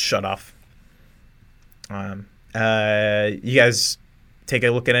it shut off. You guys take a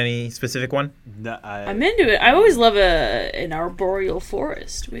look at any specific one? No, I'm into it. I always love an arboreal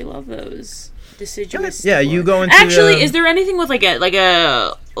forest. We love those. Deciduous. Yeah, you go into. Actually, is there anything with like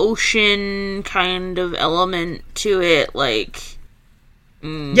a ocean kind of element to it? Like.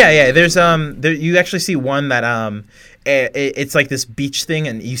 Yeah. There's you actually see one that it's like this beach thing,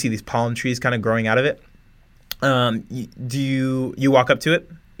 and you see these palm trees kind of growing out of it. Do you walk up to it?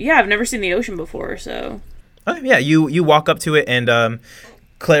 Yeah, I've never seen the ocean before, so. Okay, yeah, you walk up to it, and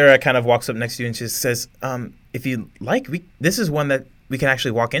Clara kind of walks up next to you, and she says, "If you like, this is one that we can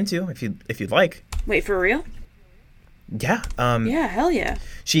actually walk into if you'd like." Wait, for real? Yeah. Yeah, hell yeah.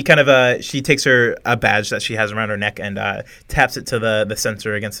 She kind of she takes a badge that she has around her neck and taps it to the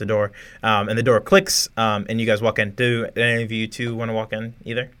sensor against the door, and the door clicks, and you guys walk in. Do any of you two want to walk in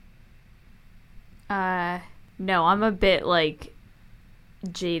either? No, I'm a bit like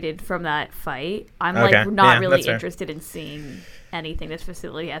jaded from that fight. I'm okay. like not really fair. interested in seeing anything this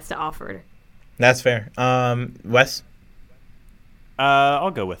facility has to offer. That's fair. Wes? I'll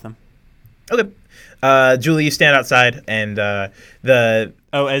go with them. Okay. Julie, you stand outside, and as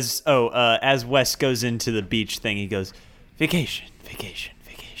Wes goes into the beach thing, he goes, vacation.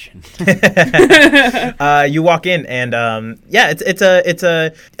 imagine. You walk in, and it's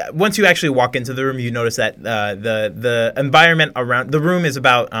a. Once you actually walk into the room, you notice that the environment around the room is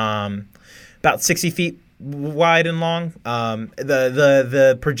about 60 feet wide and long.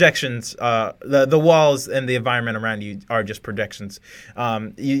 The projections, the walls and the environment around you are just projections.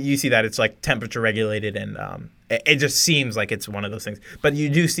 You see that it's like temperature regulated, and it just seems like it's one of those things. But you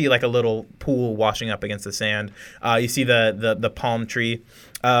do see like a little pool washing up against the sand. You see the palm tree.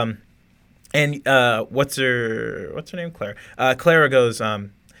 And what's her name? Claire. Clara goes,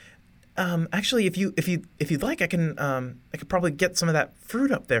 actually, if you'd like, I could probably get some of that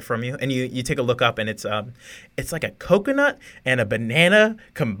fruit up there from you. And you take a look up, and it's like a coconut and a banana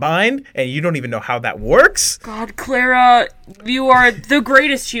combined, and you don't even know how that works. God, Clara, you are the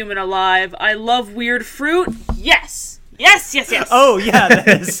greatest human alive. I love weird fruit. Yes. Oh yeah, that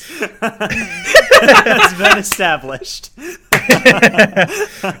is. That's been established.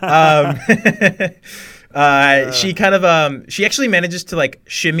 She kind of she actually manages to like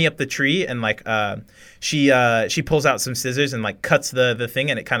shimmy up the tree, and like she pulls out some scissors and like cuts the thing,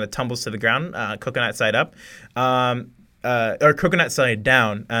 and it kind of tumbles to the ground, coconut side up, or coconut side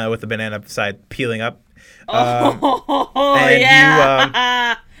down, with the banana side peeling up.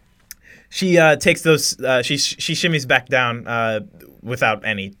 She takes those. She shimmies back down without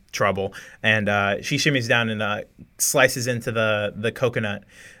any trouble, and she shimmies down and slices into the coconut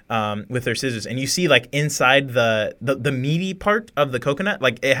with her scissors. And you see, like, inside the meaty part of the coconut,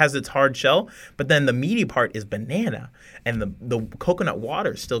 like, it has its hard shell, but then the meaty part is banana, and the coconut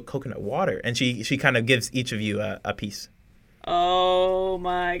water is still coconut water. And she kind of gives each of you a piece. Oh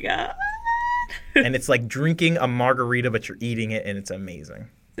my god! And it's like drinking a margarita, but you're eating it, and it's amazing.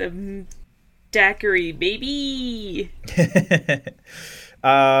 The daiquiri, baby.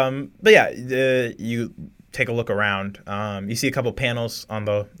 But yeah, you take a look around. You see a couple panels on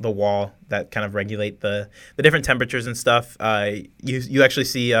the wall that kind of regulate the different temperatures and stuff. You actually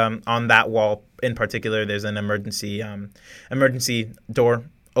see on that wall in particular, there's an emergency door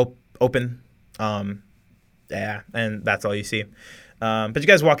open. And that's all you see. But you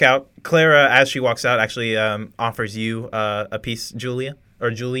guys walk out. Clara, as she walks out, actually offers you a piece, Julie.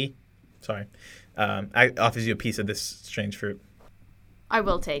 Offers you a piece of this strange fruit. I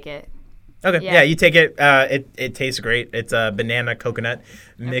will take it. Okay, yeah, you take it. It tastes great. It's a banana coconut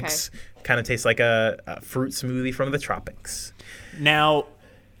mix. Okay. Kind of tastes like a fruit smoothie from the tropics. Now,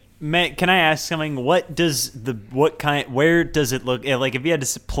 can I ask something? Where does it look? Like, if you had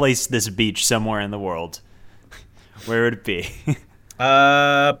to place this beach somewhere in the world, where would it be? It's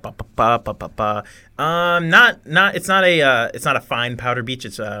not a fine powder beach.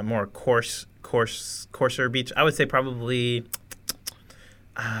 It's a more coarser beach. I would say probably.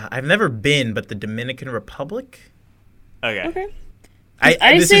 I've never been, but the Dominican Republic. Okay.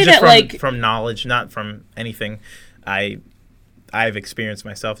 This say is just that from knowledge, not from anything I've experienced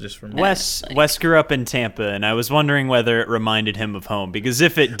myself. Just from Wes grew up in Tampa, and I was wondering whether it reminded him of home, because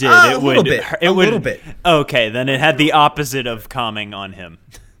if it did, a little bit. Okay, then it had the opposite of calming on him.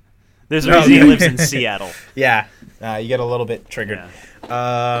 There's a reason he lives in Seattle. Yeah, you get a little bit triggered.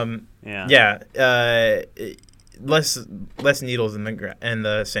 Less needles in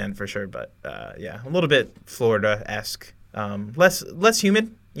the sand for sure, but a little bit Florida-esque. Less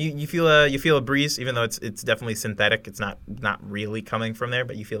humid. You feel a breeze, even though it's definitely synthetic. It's not really coming from there,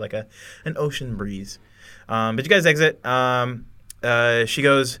 but you feel like an ocean breeze. But you guys exit. She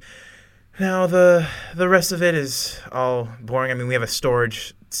goes, now the rest of it is all boring. I mean, we have a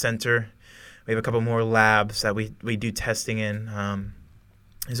storage center. We have a couple more labs that we do testing in.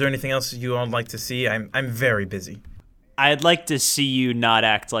 Is there anything else you all like to see? I'm very busy. I'd like to see you not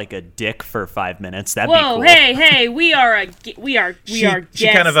act like a dick for 5 minutes. That'd Whoa, be cool. hey, we are guests here. She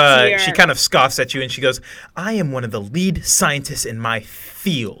kind of scoffs at you, and she goes, "I am one of the lead scientists in my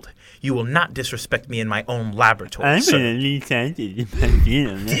field. You will not disrespect me in my own laboratory." I'm a lead scientist in my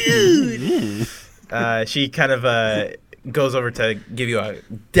field. She kind of goes over to give you a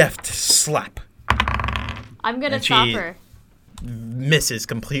deft slap. I'm gonna stop her. Misses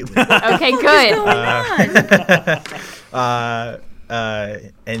completely. Okay, good.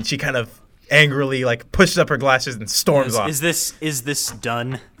 And she kind of angrily like pushes up her glasses and storms off. Is this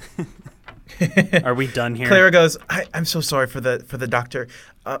done? Are we done here? Clara goes, I'm so sorry for the doctor.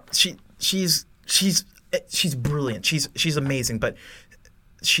 She's brilliant. She's amazing, but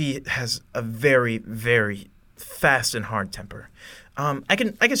she has a very, very fast and hard temper. I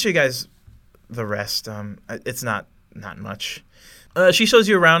can show you guys the rest. It's not much. She shows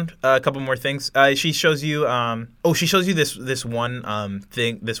you around a couple more things. She shows you this one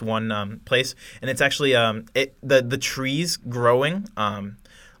thing, this one place, and it's actually the trees growing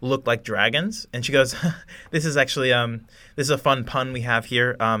look like dragons. And she goes, "This is actually this is a fun pun we have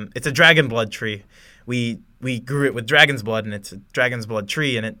here. It's a dragon blood tree. We grew it with dragon's blood, and it's a dragon's blood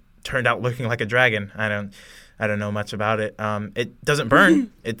tree, and it turned out looking like a dragon. I don't know much about it. It doesn't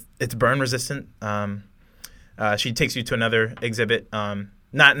burn. It's burn resistant. She takes you to another exhibit.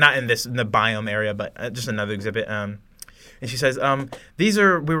 Not in the biome area, but just another exhibit. And she says, these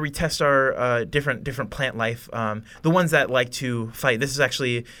are where we test our different plant life. The ones that like to fight. This is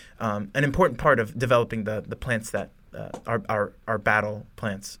actually an important part of developing the plants that are battle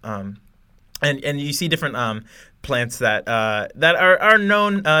plants. And you see different plants that are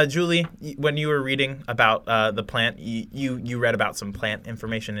known. Julie, when you were reading about the plant, you read about some plant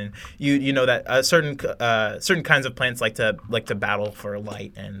information, and you know that certain kinds of plants like to battle for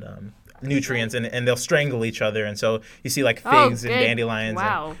light and nutrients, and they'll strangle each other, and so you see like figs and dandelions.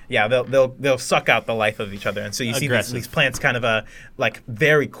 Wow. And, they'll suck out the life of each other, and so you see these plants kind of like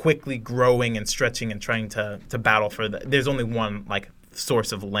very quickly growing and stretching and trying to battle for there's only one like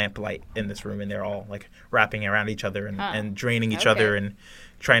source of lamplight in this room, and they're all like wrapping around each other and draining each other and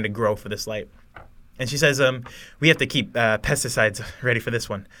trying to grow for this light. And she says, we have to keep pesticides ready for this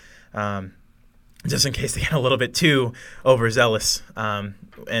one, just in case they get a little bit too overzealous,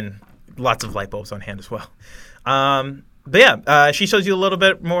 and lots of light bulbs on hand as well. But yeah, she shows you a little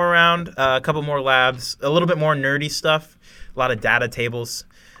bit more around, a couple more labs, a little bit more nerdy stuff, a lot of data tables,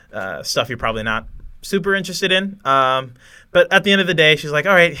 stuff you're probably not super interested in. But at the end of the day, she's like,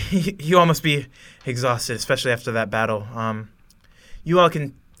 all right, you all must be exhausted, especially after that battle. You all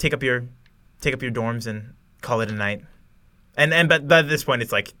can take up your dorms and call it a night. And but at this point,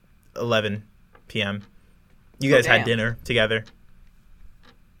 it's like 11 p.m. You guys had dinner together.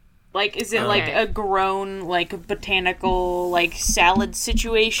 Like, is it like a grown, like, botanical, like, salad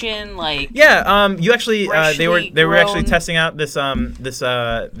situation? Like, yeah, you actually they were actually grown. testing out this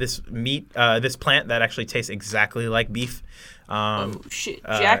meat, this plant that actually tastes exactly like beef. oh shit,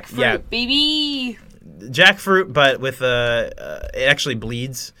 jackfruit, baby! Jackfruit, but with it actually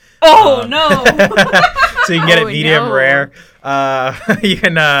bleeds. Oh no! So you can get it medium no. rare. You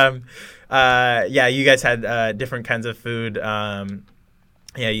can, you guys had different kinds of food.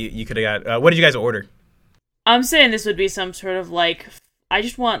 Yeah, you could have got. What did you guys order? I'm saying this would be some sort of like. I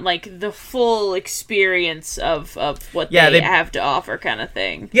just want like the full experience of what they have to offer, kind of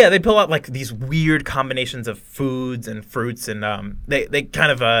thing. Yeah, they pull out like these weird combinations of foods and fruits, and they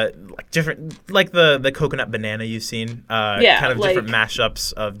kind of like different, like the coconut banana you've seen. Kind of like, different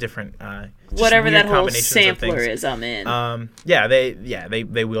mashups of different. Whatever that whole sampler is, I'm in.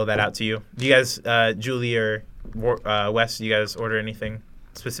 They wheel that out to you. Do you guys, Julie or Wes, do you guys order anything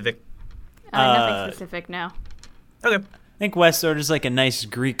specific? Nothing specific, no. Okay. I think Wes orders like a nice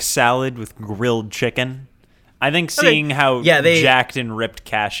Greek salad with grilled chicken. I think seeing how jacked and ripped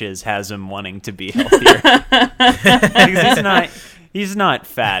Cash is has him wanting to be healthier. Because he's not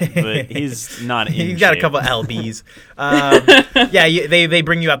fat, but he's not in He's got shape. a couple lbs. They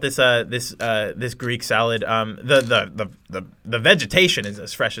bring you out this Greek salad. The vegetation is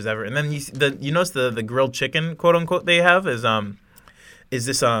as fresh as ever, and then you notice the grilled chicken, quote unquote, they have is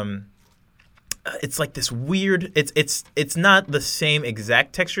this it's like this weird. It's not the same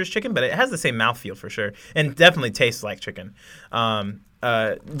exact texture as chicken, but it has the same mouthfeel for sure, and definitely tastes like chicken.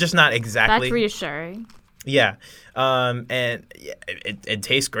 Just not exactly. That's reassuring. Yeah, and it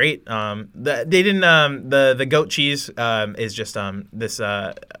tastes great. They didn't. The goat cheese is just this.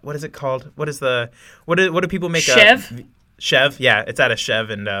 What is it called? What do people make? Chev. Chev. Yeah, it's out of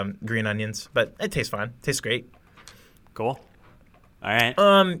Chev and green onions, but it tastes fine. It tastes great. Cool. All right.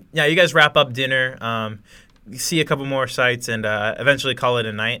 Yeah, you guys wrap up dinner. You see a couple more sites, and eventually call it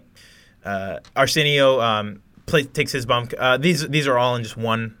a night. Arsenio takes his bunk. These are all in just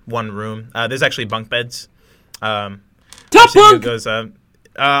one room. There's actually bunk beds. Top Arsenio bunk! goes,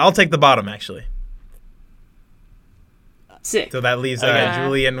 I'll take the bottom, actually. Sick. So that leaves Okay.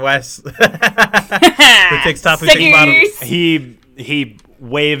 Julie and Wes. Who takes top, who takes bottom? Suckers! He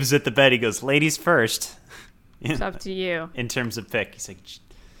waves at the bed. He goes, "Ladies first." It's up to you. In terms of pick, he's like,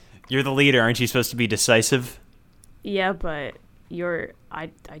 "You're the leader, aren't you supposed to be decisive?" Yeah, but I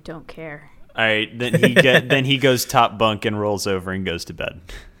don't care. All right, then he goes top bunk and rolls over and goes to bed.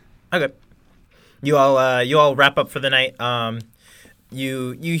 Okay. You all wrap up for the night.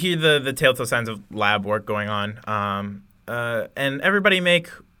 You hear the telltale signs of lab work going on. And everybody make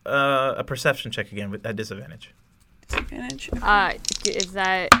a perception check again at disadvantage. Disadvantage. Is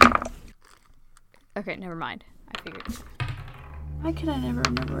that okay? Never mind. I figured. Why can I never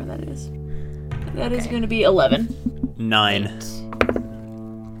remember where that is? That is going to be 11. 9.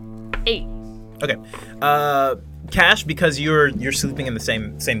 8. Okay. Cash, because you're sleeping in the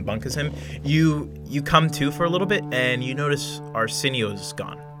same bunk as him, you come to for a little bit and you notice Arsenio's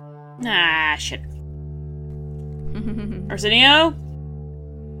gone. Ah, shit. Arsenio?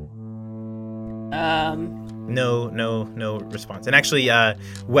 No response. And actually,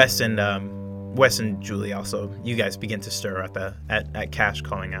 Wes and Julie also, you guys begin to stir at Cash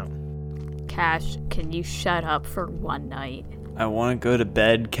calling out. Cash, can you shut up for one night? I want to go to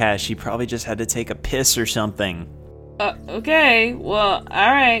bed, Cash. He probably just had to take a piss or something. Okay. Well,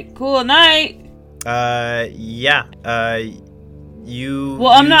 alright. Cool night. Yeah. You...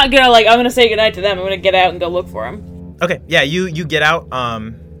 Well, I'm not gonna, I'm gonna say goodnight to them. I'm gonna get out and go look for him. Okay, yeah, you get out,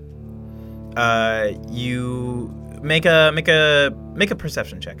 you make a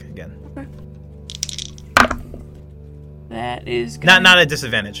perception check again. Okay. That is good. Not a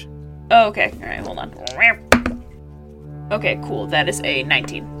disadvantage. Oh, okay. Alright, hold on. Okay, cool. That is a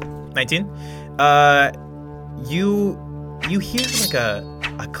 19. 19? You hear like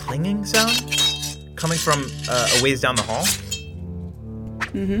a clanging sound coming from a ways down the hall.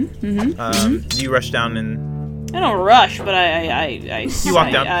 You rush down and I don't rush, but I you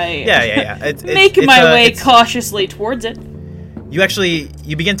walk down. Yeah. It's my way cautiously towards it.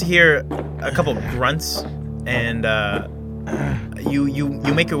 You begin to hear a couple of grunts, and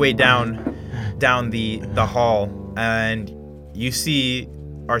you make your way down the hall, and you see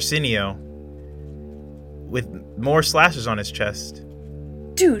Arsenio with more slashes on his chest.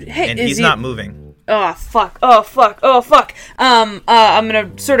 Dude, hey, and he's not moving. Oh fuck! I'm gonna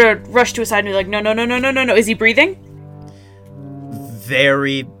sort of rush to his side and be like, no. Is he breathing?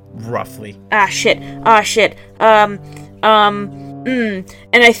 Very roughly. Shit. And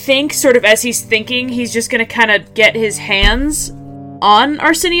I think sort of as he's thinking, he's just gonna kind of get his hands on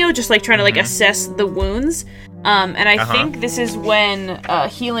Arsenio, just like trying to assess the wounds. And I think this is when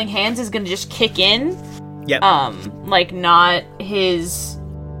Healing Hands is gonna just kick in. Yep. Not his.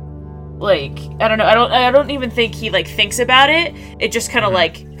 I don't know. I don't even think he thinks about it. It just kind of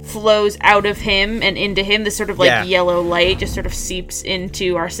flows out of him and into him. This sort of yellow light just sort of seeps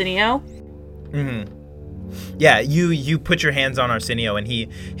into Arsenio. Yeah, you put your hands on Arsenio, and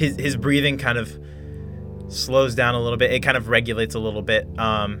his breathing kind of slows down a little bit. It kind of regulates a little bit.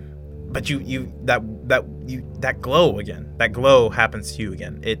 But that glow again. That glow happens to you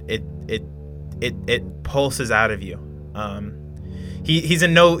again. It pulses out of you. He's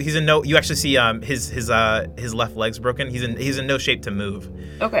in no. You actually see his left leg's broken. He's in no shape to move.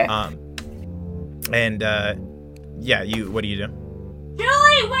 Okay. What do you do?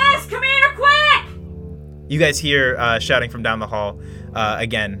 Julie, Wes, come here quick! You guys hear shouting from down the hall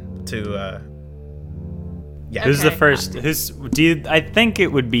again to. Yeah. Who's the first? I think it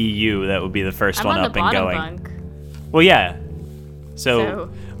would be you that would be the first one up and going. Bunk. Well, yeah.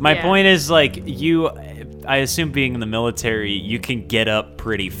 So my point is you. I assume being in the military, you can get up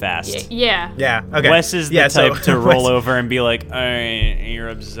pretty fast. Yeah. Yeah. Okay. Wes is the type to roll over and be like, "All right, you're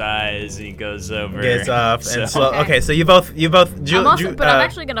upsize," and he goes over. Gets up and slow. Okay, so you both. I'm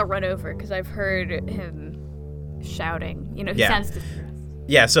actually gonna run over because I've heard him shouting. He sounds distressed.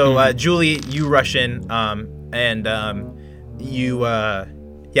 Yeah. So Julie, you rush in, you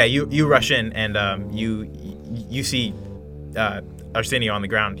rush in, and you see Arsenio on the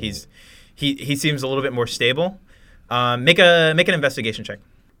ground. He seems a little bit more stable. Make an investigation check.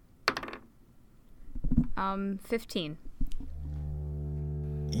 15.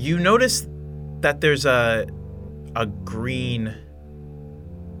 You notice that there's a green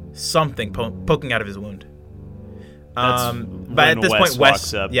something poking out of his wound. But at this point,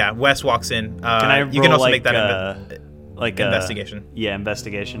 Wes walks in. You can also make that investigation.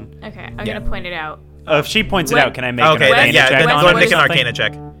 Investigation. Okay, I'm gonna point it out. Oh, if she points it out, can I make an Arcana check? Then go ahead and make an Arcana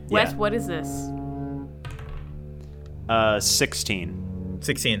check. Wes, what is this? 16.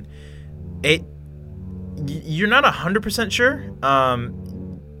 16. You're not 100% sure.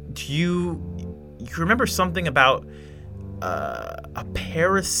 Do you remember something about a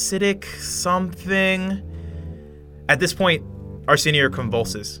parasitic something? At this point, Arsenio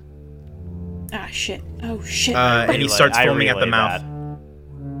convulses. Ah, shit. Oh, shit. And he starts foaming at the mouth.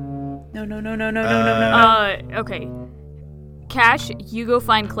 No. Okay. Cash, you go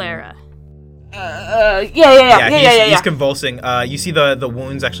find Clara. Yeah. He's convulsing. You see the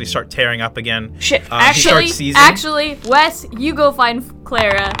wounds actually start tearing up again. Shit. Actually, Wes, you go find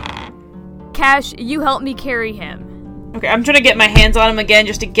Clara. Cash, you help me carry him. Okay, I'm trying to get my hands on him again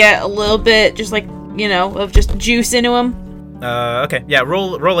just to get a little bit, of just juice into him. Okay. Yeah,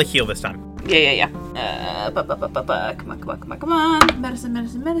 roll a heal this time. Yeah. Come on. Medicine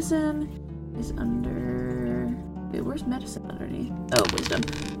is under... Wait, where's medicine underneath? Oh, wisdom.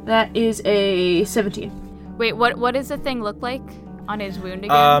 That is a 17. Wait, what does the thing look like on his wound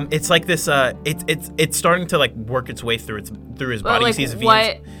again? It's like this. It's starting to like work its way through his body. Like, he sees veins.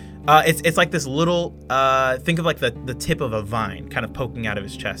 what? It's like this little. Think of like the tip of a vine, kind of poking out of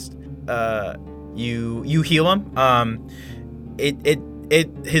his chest. You heal him.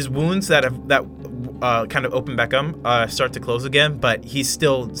 His wounds that kind of open back up start to close again, but he's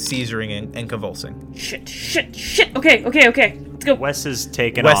still seizuring and convulsing. Shit. Okay. Let's go. Wes is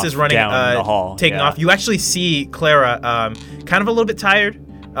taking Wes off is running down the hall. taking off. You actually see Clara, kind of a little bit tired,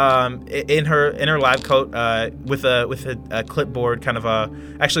 in her lab coat, with a clipboard, kind of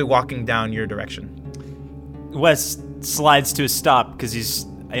actually walking down your direction. Wes slides to a stop because he's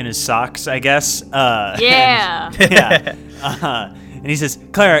in his socks, I guess. Yeah. Yeah. And he says,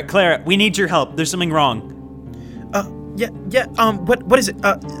 Clara, we need your help. There's something wrong. Yeah. What is it?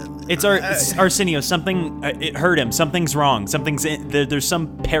 It's Arsenio. Something it hurt him. Something's wrong. There's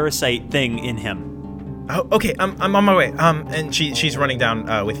some parasite thing in him. Oh, okay. I'm on my way. And she's running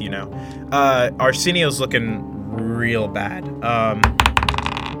down with you now. Arsenio's looking real bad.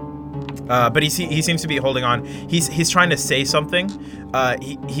 But he seems to be holding on. He's trying to say something.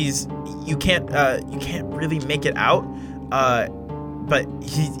 You can't really make it out. But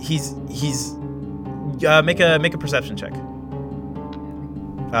he's make a perception check.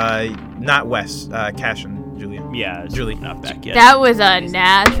 Not Wes, Cash and Julia. Yeah, Julie. Not back yet. That was a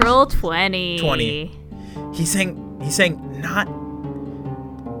natural 20. 20. He's saying not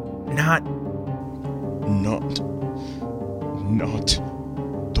the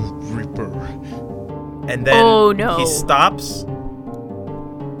Reaper. And then Oh, no. he stops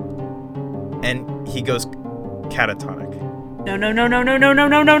and he goes catatonic. No.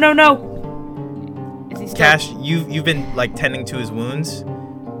 Is he still- Cash, you've been like tending to his wounds.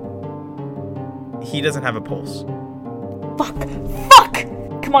 He doesn't have a pulse. Fuck!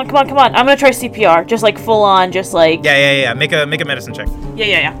 Come on. I'm gonna try CPR. Just like full on, just like. Yeah. Make a medicine check.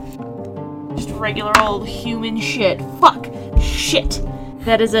 Yeah. Just regular old human shit. Fuck! Shit!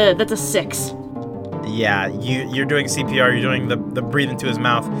 That's a 6. Yeah, you're doing CPR. You're doing the breathe into his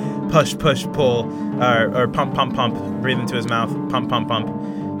mouth, push, pull, or pump, breathe into his mouth, pump.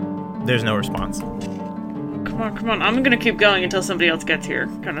 There's no response. Come on. I'm gonna keep going until somebody else gets here,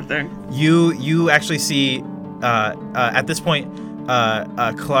 kind of thing. You actually see at this point,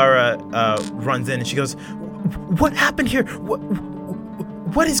 Clara runs in and she goes, "What happened here?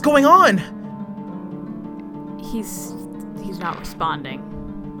 What is going on?" He's not responding.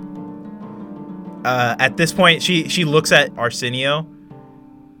 At this point, she looks at Arsenio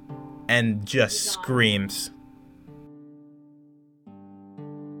and just screams.